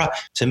weren't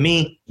to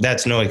me,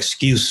 that's no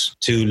excuse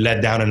to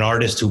let down an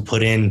artist who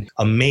put in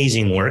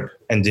amazing work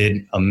and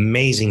did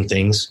amazing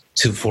things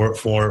for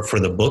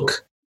the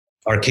book.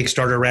 Our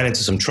Kickstarter ran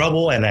into some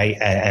trouble, and I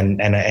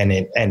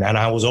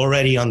was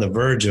already on the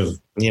verge of,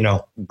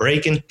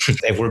 breaking,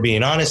 if we're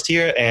being honest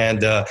here.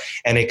 And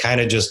it kind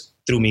of just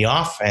threw me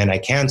off, and I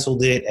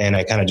canceled it, and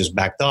I kind of just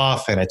backed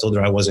off, and I told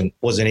her I wasn't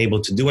able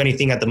to do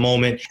anything at the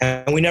moment.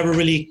 And we never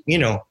really,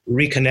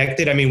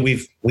 reconnected. I mean,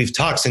 we've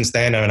talked since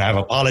then, and I've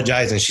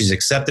apologized, and she's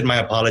accepted my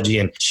apology,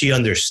 and she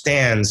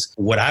understands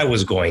what I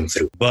was going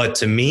through. But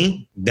to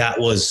me, that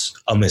was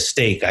a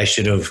mistake. I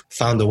should have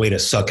found a way to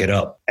suck it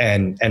up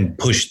and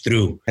push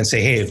through and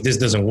say, hey, if this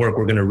doesn't work,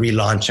 we're going to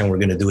relaunch and we're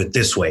going to do it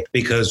this way.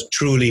 Because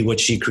truly what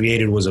she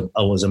created was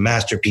a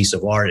masterpiece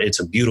of art. It's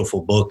a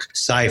beautiful book,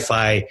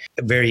 sci-fi,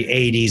 very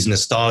 80s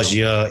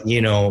nostalgia,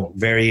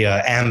 very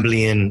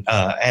ambient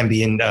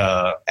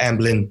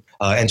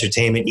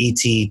entertainment,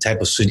 ET type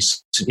of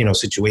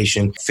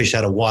situation, fish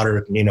out of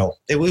water.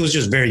 It was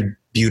just very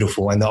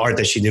beautiful, and the art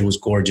that she did was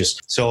gorgeous.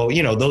 So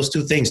those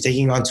two things,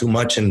 taking on too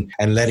much and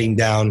letting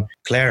down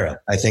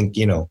Clara, I think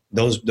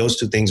those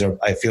two things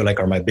I feel like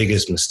are my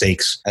biggest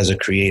mistakes as a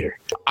creator.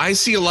 I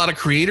see a lot of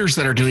creators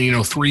that are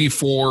doing 3,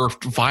 4,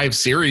 5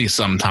 series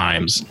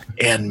sometimes,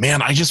 and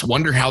man, I just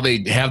wonder how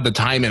they have the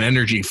time and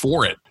energy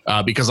for it,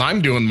 because I'm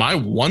doing my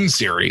one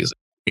series.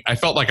 I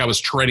felt like I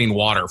was treading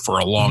water for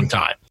a long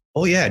time.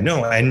 Oh yeah,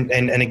 no, and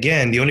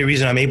again, the only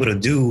reason I'm able to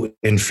do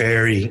in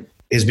Fairy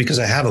is because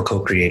I have a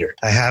co-creator.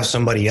 I have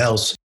somebody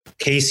else.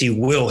 Casey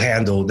will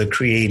handle the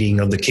creating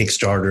of the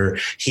Kickstarter.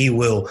 He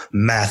will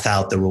math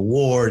out the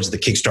rewards, the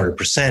Kickstarter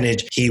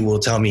percentage. He will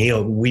tell me,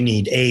 hey, we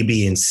need A,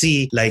 B, and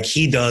C. Like,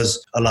 he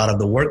does a lot of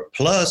the work.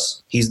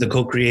 Plus, he's the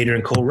co-creator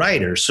and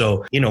co-writer.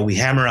 So, we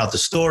hammer out the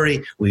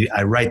story.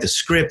 I write the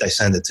script. I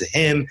send it to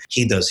him.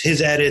 He does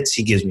his edits.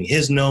 He gives me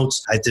his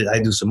notes. I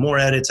do some more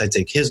edits. I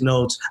take his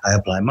notes. I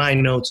apply my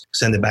notes,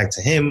 send it back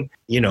to him.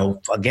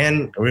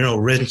 Again,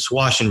 rinse,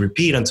 wash, and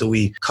repeat until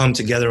we come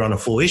together on a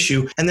full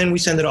issue. And then we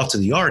send it off to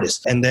the artist.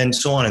 And then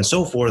so on and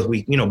so forth.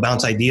 We,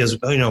 bounce ideas,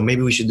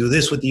 maybe we should do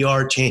this with the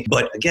art change.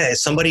 But again,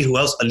 it's somebody who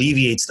else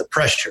alleviates the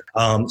pressure.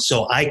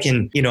 So I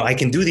can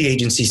do the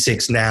Agency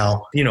 6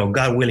 now,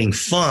 God willing,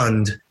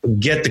 fund,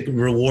 get the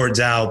rewards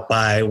out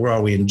by, where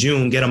are we in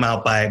June, get them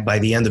out by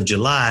the end of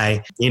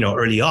July,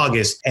 early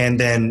August, and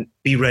then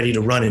be ready to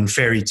run in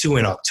Fairy 2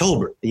 in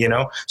October,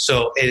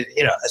 So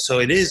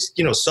it is,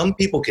 some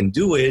people can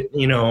do it,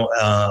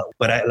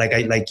 but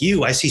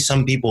I see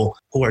some people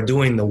who are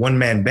doing the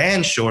one-man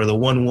band show or the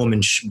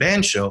one-woman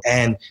band show,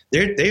 and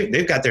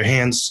they've got their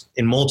hands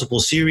in multiple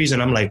series,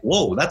 and I'm like,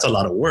 whoa, that's a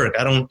lot of work.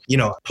 I don't,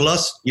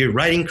 plus you're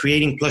writing,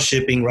 creating, plus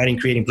shipping, running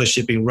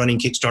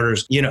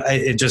Kickstarters,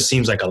 it just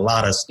seems like a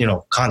lot of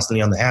us,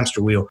 constantly on the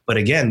hamster wheel. But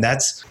again,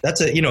 that's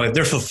a, if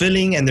they're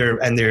fulfilling and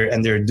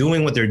they're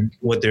doing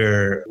what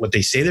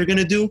they say they're going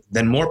to do,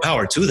 then more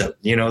power to them.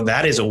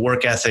 That is a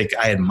work ethic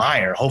I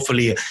admire.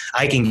 Hopefully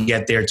I can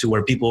get there to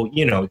where people,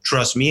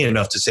 trust me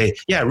enough to say,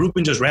 yeah,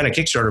 Ruben just ran a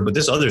Kickstarter, but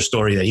this other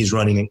story that he's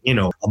running,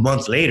 a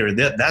month later,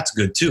 that's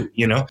good too.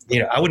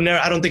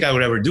 I don't think I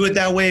would ever do it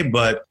that way,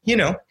 but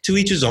to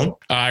each his own.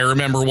 I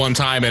remember one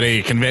time at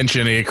a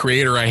convention, a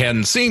creator I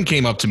hadn't seen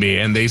came up to me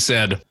and they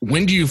said,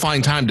 when do you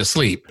find time to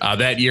sleep?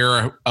 That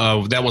year,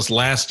 that was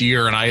last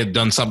year, and I had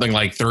done something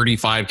like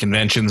 35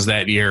 conventions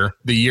that year.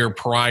 The year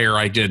prior,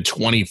 I did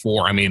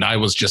 24. I mean, I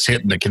was just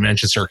hitting the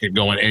convention circuit,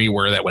 going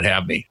anywhere that would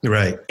have me.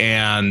 Right.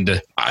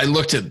 And I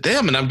looked at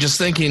them and I'm just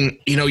thinking,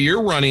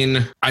 you're running,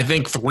 I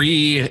think,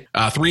 three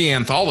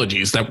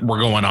anthologies that were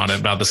going on at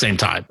about the same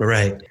time.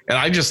 Right. And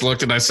I just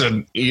looked and I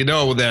said,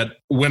 that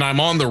when I'm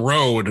on the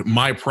road,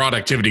 my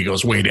productivity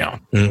goes way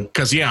down.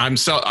 Because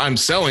I'm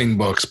selling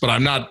books, but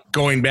I'm not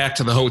going back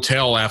to the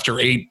hotel after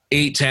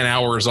 10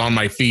 hours on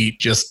my feet,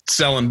 just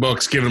selling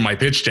books, giving my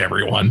pitch to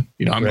everyone.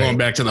 I'm going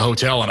back to the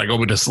hotel and I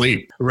go to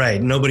sleep.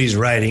 Right. Nobody's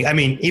writing. I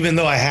mean, even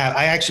though I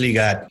actually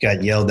got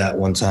yelled at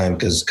one time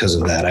because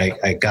of that.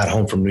 I got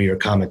home from New York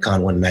Comic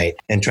Con one night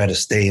and tried to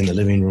stay in the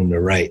living room to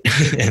write.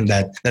 And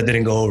that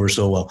didn't go over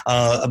so well.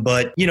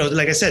 But,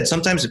 like I said,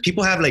 sometimes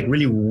people have like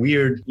really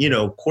weird,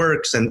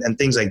 quirks and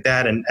things like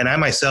that. And I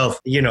myself,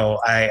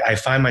 I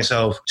find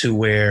myself to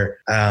where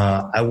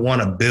I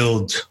want to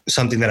build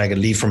something that I could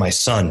leave for my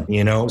son,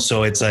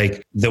 So it's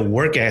like the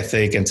work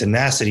ethic and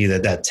tenacity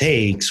that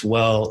takes,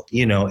 well,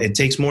 it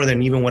takes more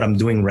than even what I'm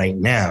doing right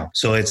now.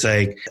 So it's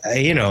like,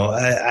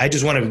 I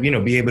just want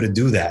to, be able to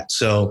do that.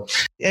 So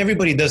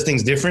everybody does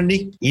things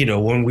differently.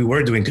 When we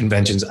were doing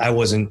conventions, I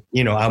wasn't,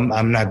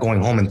 I'm not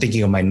going home and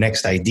thinking of my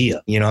next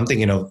idea. I'm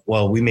thinking of,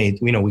 well,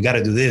 we got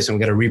to do this and we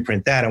got to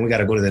reprint that and we got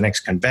to go to the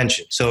next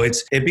convention. So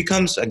it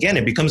becomes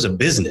a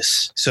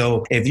business.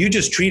 So if you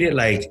just treat it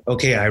like,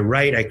 okay, I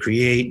write, I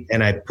create,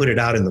 and I put it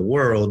out in the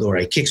world, or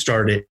I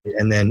kickstart it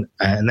and then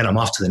I'm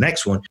off to the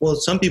next one. Well,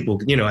 some people,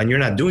 and you're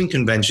not doing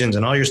conventions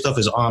and all your stuff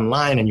is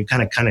online and you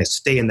kind of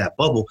stay in that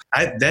bubble.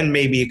 Then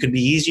maybe it could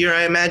be easier,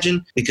 I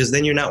imagine, because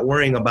then you're not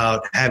worrying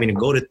about having to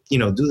go to,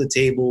 do the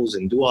tables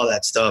and do all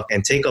that stuff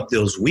and take up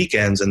those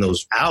weekends and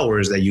those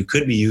hours that you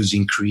could be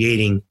using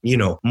creating,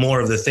 more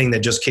of the thing that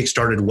just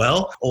kickstarted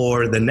well,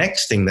 or the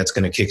next thing that's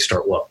going to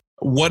kickstart well.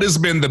 What has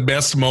been the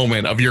best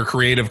moment of your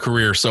creative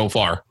career so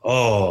far?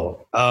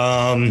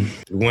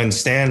 When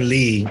Stan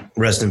Lee,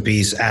 rest in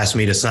peace, asked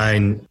me to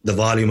sign the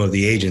volume of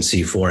The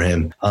Agency for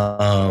him.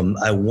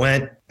 I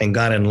went and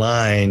got in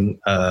line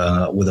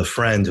with a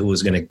friend who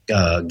was going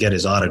to get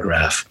his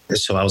autograph.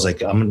 So I was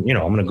like, I'm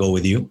going to go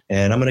with you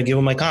and I'm going to give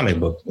him my comic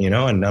book, and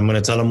I'm going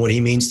to tell him what he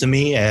means to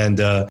me and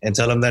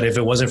tell him that if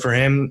it wasn't for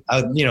him,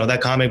 that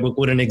comic book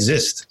wouldn't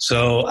exist.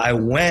 So I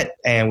went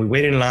and we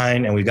waited in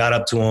line and we got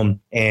up to him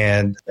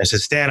and I said,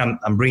 Stan,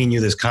 I'm bringing you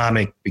this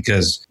comic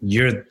because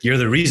you're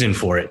the reason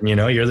for it.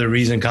 You're the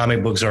reason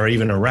comic books are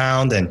even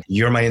around and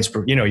you're my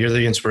you're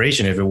the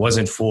inspiration. If it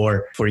wasn't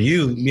for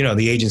you,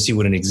 The Agency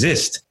wouldn't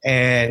exist.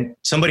 And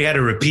somebody had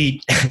to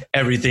repeat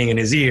everything in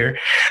his ear.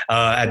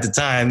 At the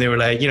time, they were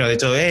like, they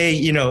told, hey,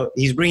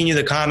 he's bringing you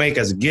the comic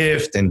as a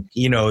gift, and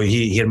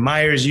he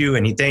admires you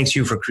and he thanks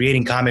you for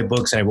creating comic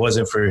books. And if it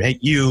wasn't for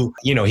you,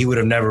 he would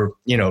have never,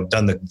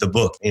 done the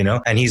book.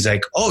 And he's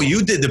like, oh,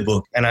 you did the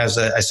book? And I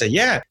said,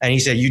 yeah. And he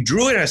said, you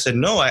drew it? And I said,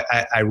 no,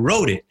 I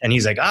wrote it. And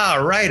he's like,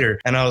 a writer.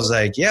 And I was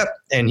like, yep.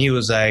 And he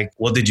was like,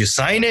 well, did you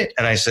sign it?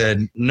 And I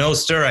said, no,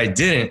 sir, I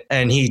didn't.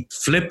 And he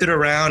flipped it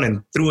around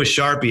and threw a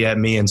Sharpie at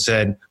me and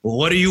said, well,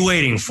 what are you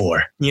waiting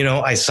for?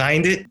 I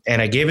signed it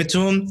and I gave it to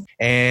him.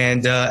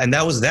 And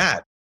that was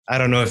that. I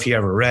don't know if he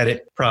ever read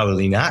it,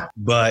 probably not,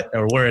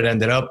 or where it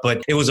ended up,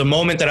 but it was a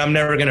moment that I'm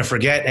never going to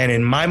forget. And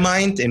in my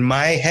mind, in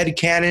my head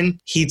canon,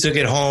 he took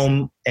it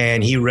home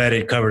and he read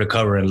it cover to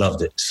cover and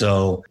loved it.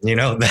 So,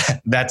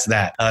 that's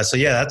that. So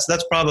yeah,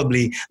 that's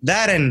probably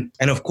that. And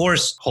of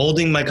course,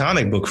 holding my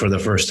comic book for the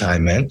first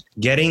time, man,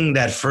 getting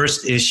that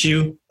first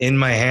issue in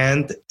my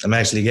hand. I'm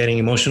actually getting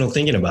emotional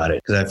thinking about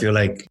it because I feel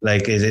like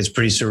it's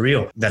pretty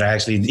surreal that I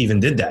actually even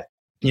did that.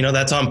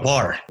 That's on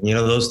par.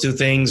 Those two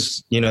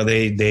things,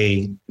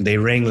 they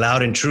ring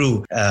loud and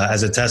true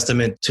as a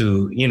testament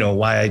to,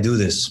 why I do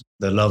this.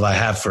 The love I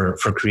have for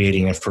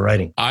creating and for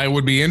writing. I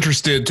would be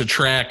interested to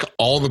track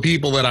all the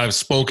people that I've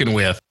spoken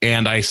with.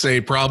 And I say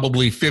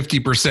probably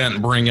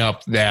 50% bring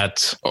up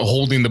that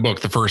holding the book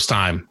the first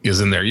time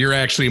is in there. You're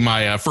actually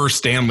my first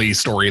Stan Lee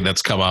story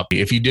that's come up.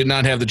 If you did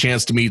not have the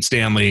chance to meet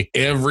Stan Lee,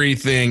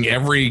 everything,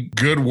 every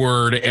good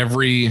word,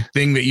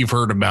 everything that you've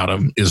heard about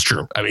him is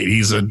true. I mean,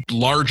 he's a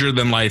larger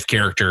than life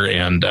character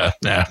and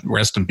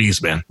rest in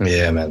peace, man.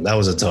 Yeah, man, that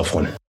was a tough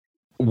one.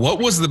 What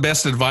was the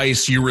best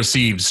advice you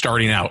received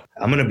starting out?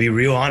 I'm going to be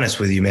real honest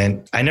with you,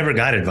 man. I never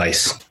got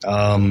advice.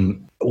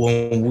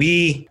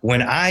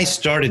 when I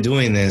started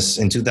doing this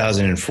in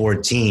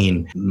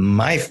 2014,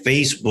 my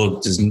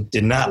Facebook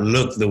did not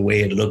look the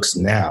way it looks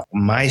now.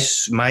 My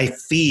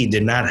feed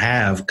did not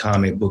have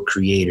comic book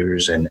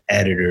creators and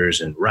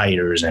editors and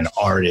writers and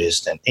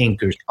artists and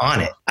inkers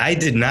on it. I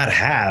did not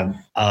have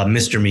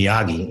Mr.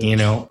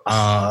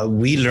 Miyagi,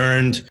 we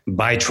learned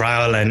by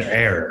trial and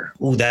error.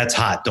 Ooh, that's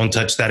hot. Don't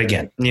touch that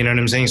again. You know what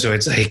I'm saying? So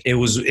it's like,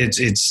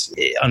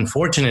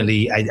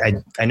 unfortunately,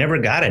 I never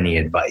got any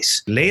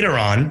advice. Later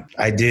on,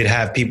 I did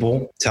have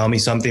people tell me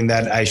something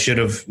that I should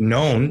have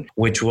known,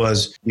 which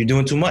was you're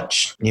doing too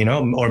much,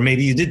 or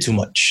maybe you did too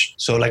much.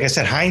 So like I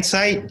said,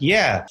 hindsight,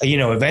 yeah,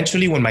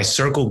 eventually when my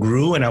circle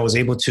grew and I was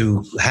able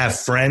to have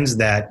friends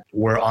that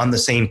were on the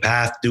same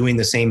path, doing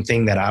the same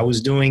thing that I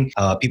was doing,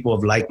 people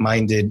of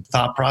like-minded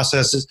thought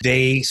processes,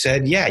 they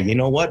said, yeah, you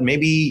know what,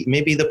 maybe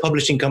the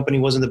publishing company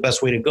wasn't the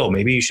best way to go.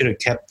 Maybe you should have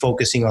kept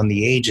focusing on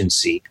the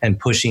agency and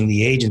pushing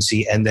the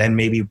agency, and then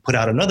maybe put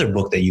out another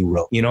book that you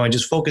wrote, and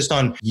just focused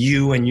on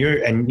you and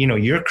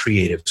your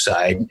creative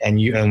side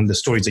and the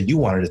stories that you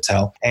wanted to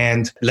tell,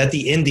 and let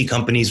the indie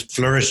companies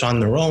flourish on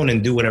their own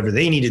and do whatever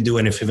they need to do.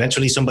 And if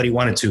eventually somebody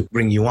wanted to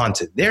bring you on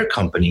to their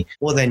company,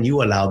 well, then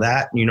you allow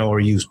that, or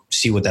you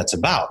see what that's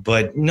about.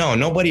 But no,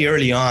 nobody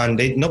early on,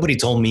 nobody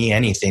told me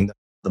anything.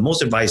 The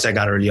most advice I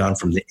got early on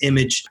from the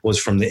Image was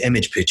from the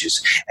Image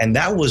pitches. And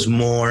that was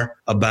more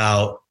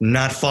about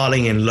not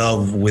falling in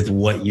love with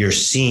what you're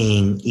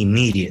seeing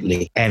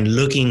immediately and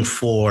looking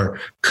for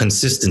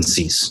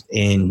consistencies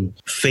in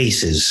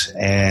faces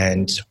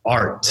and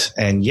art.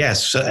 And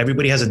yes,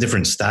 everybody has a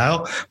different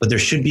style, but there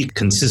should be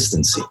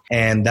consistency.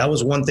 And that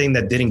was one thing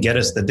that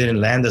didn't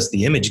land us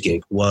the Image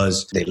gig,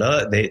 was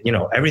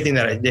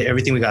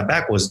everything we got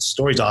back was the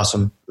story's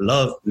awesome.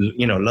 Love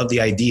the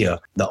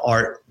idea. The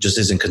art just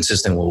isn't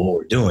consistent with what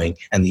we're doing,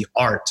 and the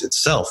art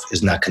itself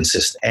is not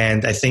consistent.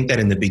 And I think that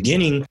in the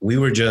beginning, we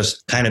were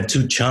just kind of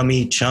too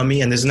chummy.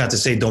 And this is not to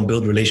say don't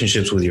build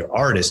relationships with your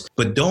artist,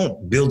 but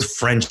don't build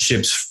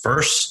friendships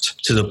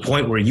first to the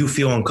point where you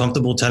feel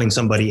uncomfortable telling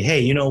somebody, hey,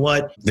 you know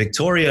what?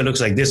 Victoria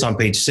looks like this on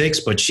page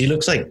 6, but she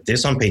looks like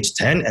this on page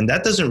 10. And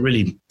that doesn't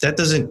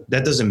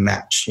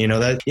match,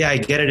 I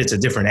get it. It's a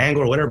different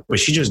angle or whatever, but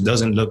she just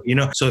doesn't look,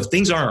 so if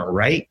things aren't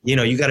right,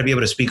 you got to be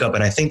able to speak up.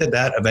 And I think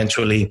that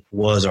eventually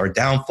was our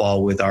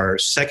downfall with our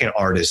second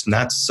artist,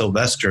 not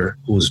Sylvester,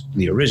 who's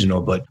the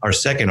original, but our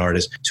second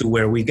artist, to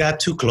where we got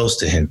too close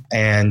to him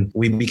and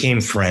we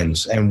became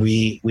friends, and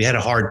we had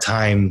a hard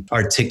time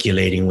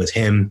articulating with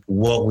him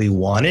what we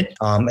wanted.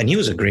 And he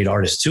was a great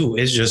artist too.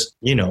 It's just,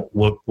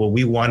 what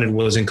we wanted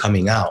wasn't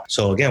coming out.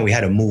 So again, we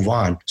had to move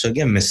on. So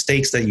again,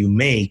 mistakes that you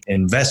make,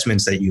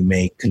 investments that you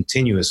make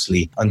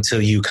continuously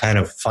until you kind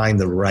of find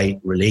the right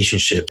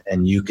relationship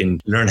and you can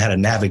learn how to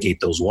navigate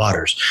those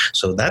waters.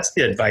 So that's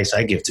the advice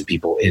I give to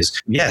people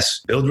is,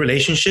 yes, build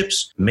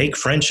relationships, make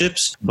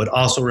friendships, but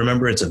also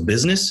remember it's a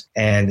business.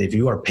 And if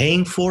you are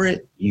paying for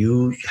it,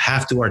 you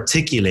have to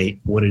articulate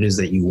what it is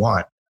that you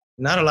want.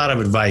 Not a lot of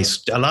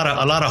advice, a lot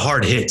of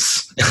hard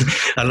hits,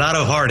 a lot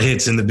of hard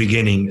hits in the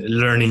beginning,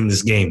 learning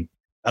this game.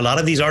 A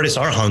lot of these artists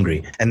are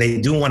hungry and they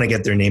do want to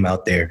get their name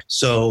out there.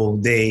 So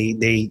they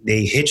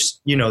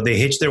hitch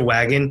their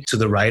wagon to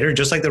the writer,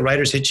 just like the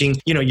writer's hitching,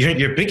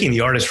 you're picking the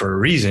artist for a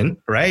reason,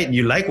 right?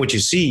 You like what you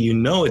see,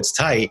 it's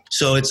tight.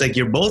 So it's like,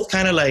 you're both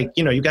kind of like,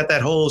 you got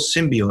that whole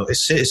symbiote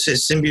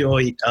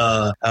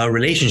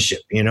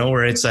relationship,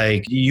 where it's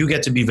like, you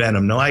get to be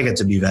Venom. No, I get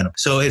to be Venom.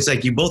 So it's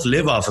like, you both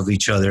live off of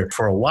each other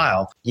for a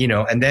while,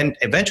 and then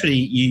eventually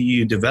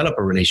you develop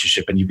a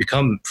relationship and you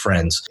become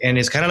friends, and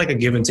it's kind of like a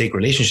give and take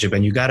relationship.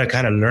 And you got to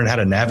kind of learn how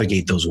to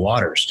navigate those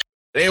waters.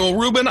 Hey, well,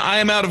 Ruben, I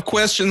am out of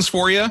questions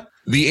for you.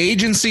 The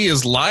agency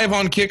is live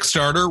on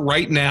Kickstarter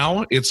right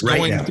now. It's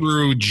going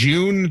through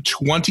June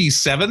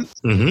 27th.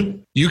 Mm-hmm.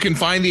 You can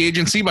find the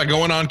agency by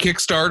going on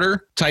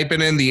Kickstarter,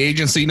 typing in the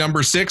agency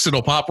number 6.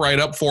 It'll pop right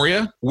up for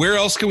you. Where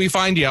else can we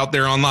find you out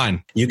there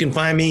online? You can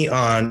find me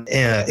on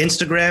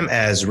Instagram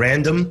as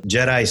Random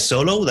Jedi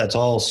Solo. That's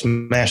all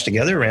smashed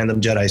together,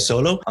 Random Jedi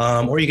Solo.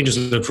 Or you can just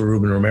look for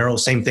Ruben Romero.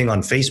 Same thing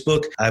on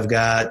Facebook. I've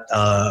got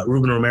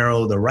Ruben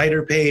Romero, the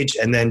writer page,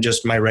 and then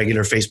just my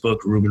regular Facebook,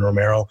 Ruben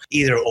Romero.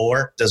 Either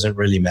or, doesn't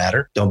really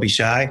matter. Don't be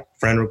shy.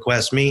 Friend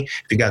request me.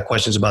 If you got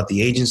questions about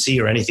the agency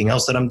or anything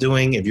else that I'm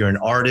doing, if you're an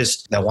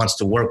artist that wants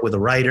to work with a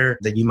writer,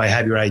 that you might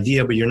have your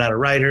idea, but you're not a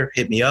writer,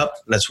 hit me up.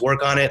 Let's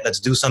work on it.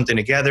 Let's do something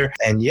together.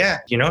 And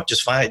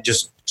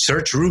just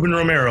search Ruben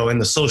Romero in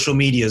the social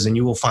medias and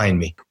you will find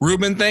me.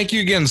 Ruben, thank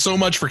you again so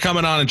much for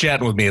coming on and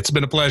chatting with me. It's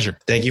been a pleasure.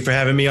 Thank you for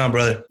having me on,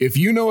 brother. If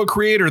you know a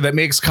creator that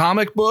makes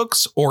comic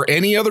books or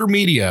any other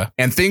media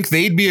and think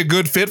they'd be a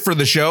good fit for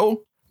the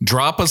show,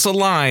 drop us a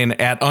line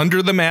at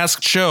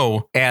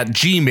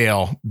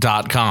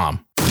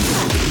underthemaskshow@gmail.com.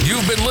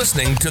 You've been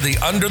listening to the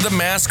Under the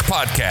Mask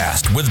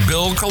podcast with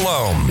Bill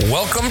Colomb.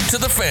 Welcome to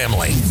the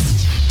family.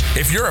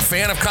 If you're a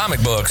fan of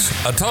comic books,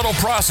 a total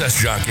process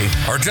junkie,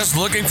 or just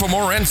looking for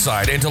more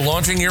insight into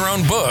launching your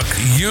own book,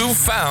 you've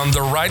found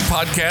the right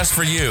podcast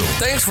for you.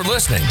 Thanks for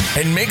listening,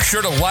 and make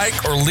sure to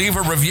like or leave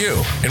a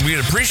review. And we'd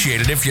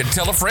appreciate it if you'd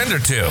tell a friend or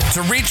two.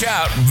 To reach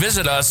out,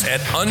 visit us at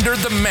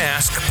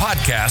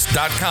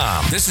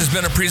underthemaskpodcast.com. This has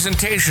been a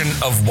presentation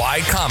of Why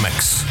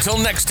Comics. Till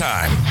next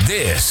time,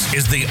 this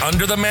is the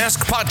Under the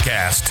Mask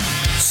Podcast,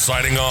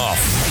 signing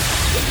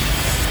off.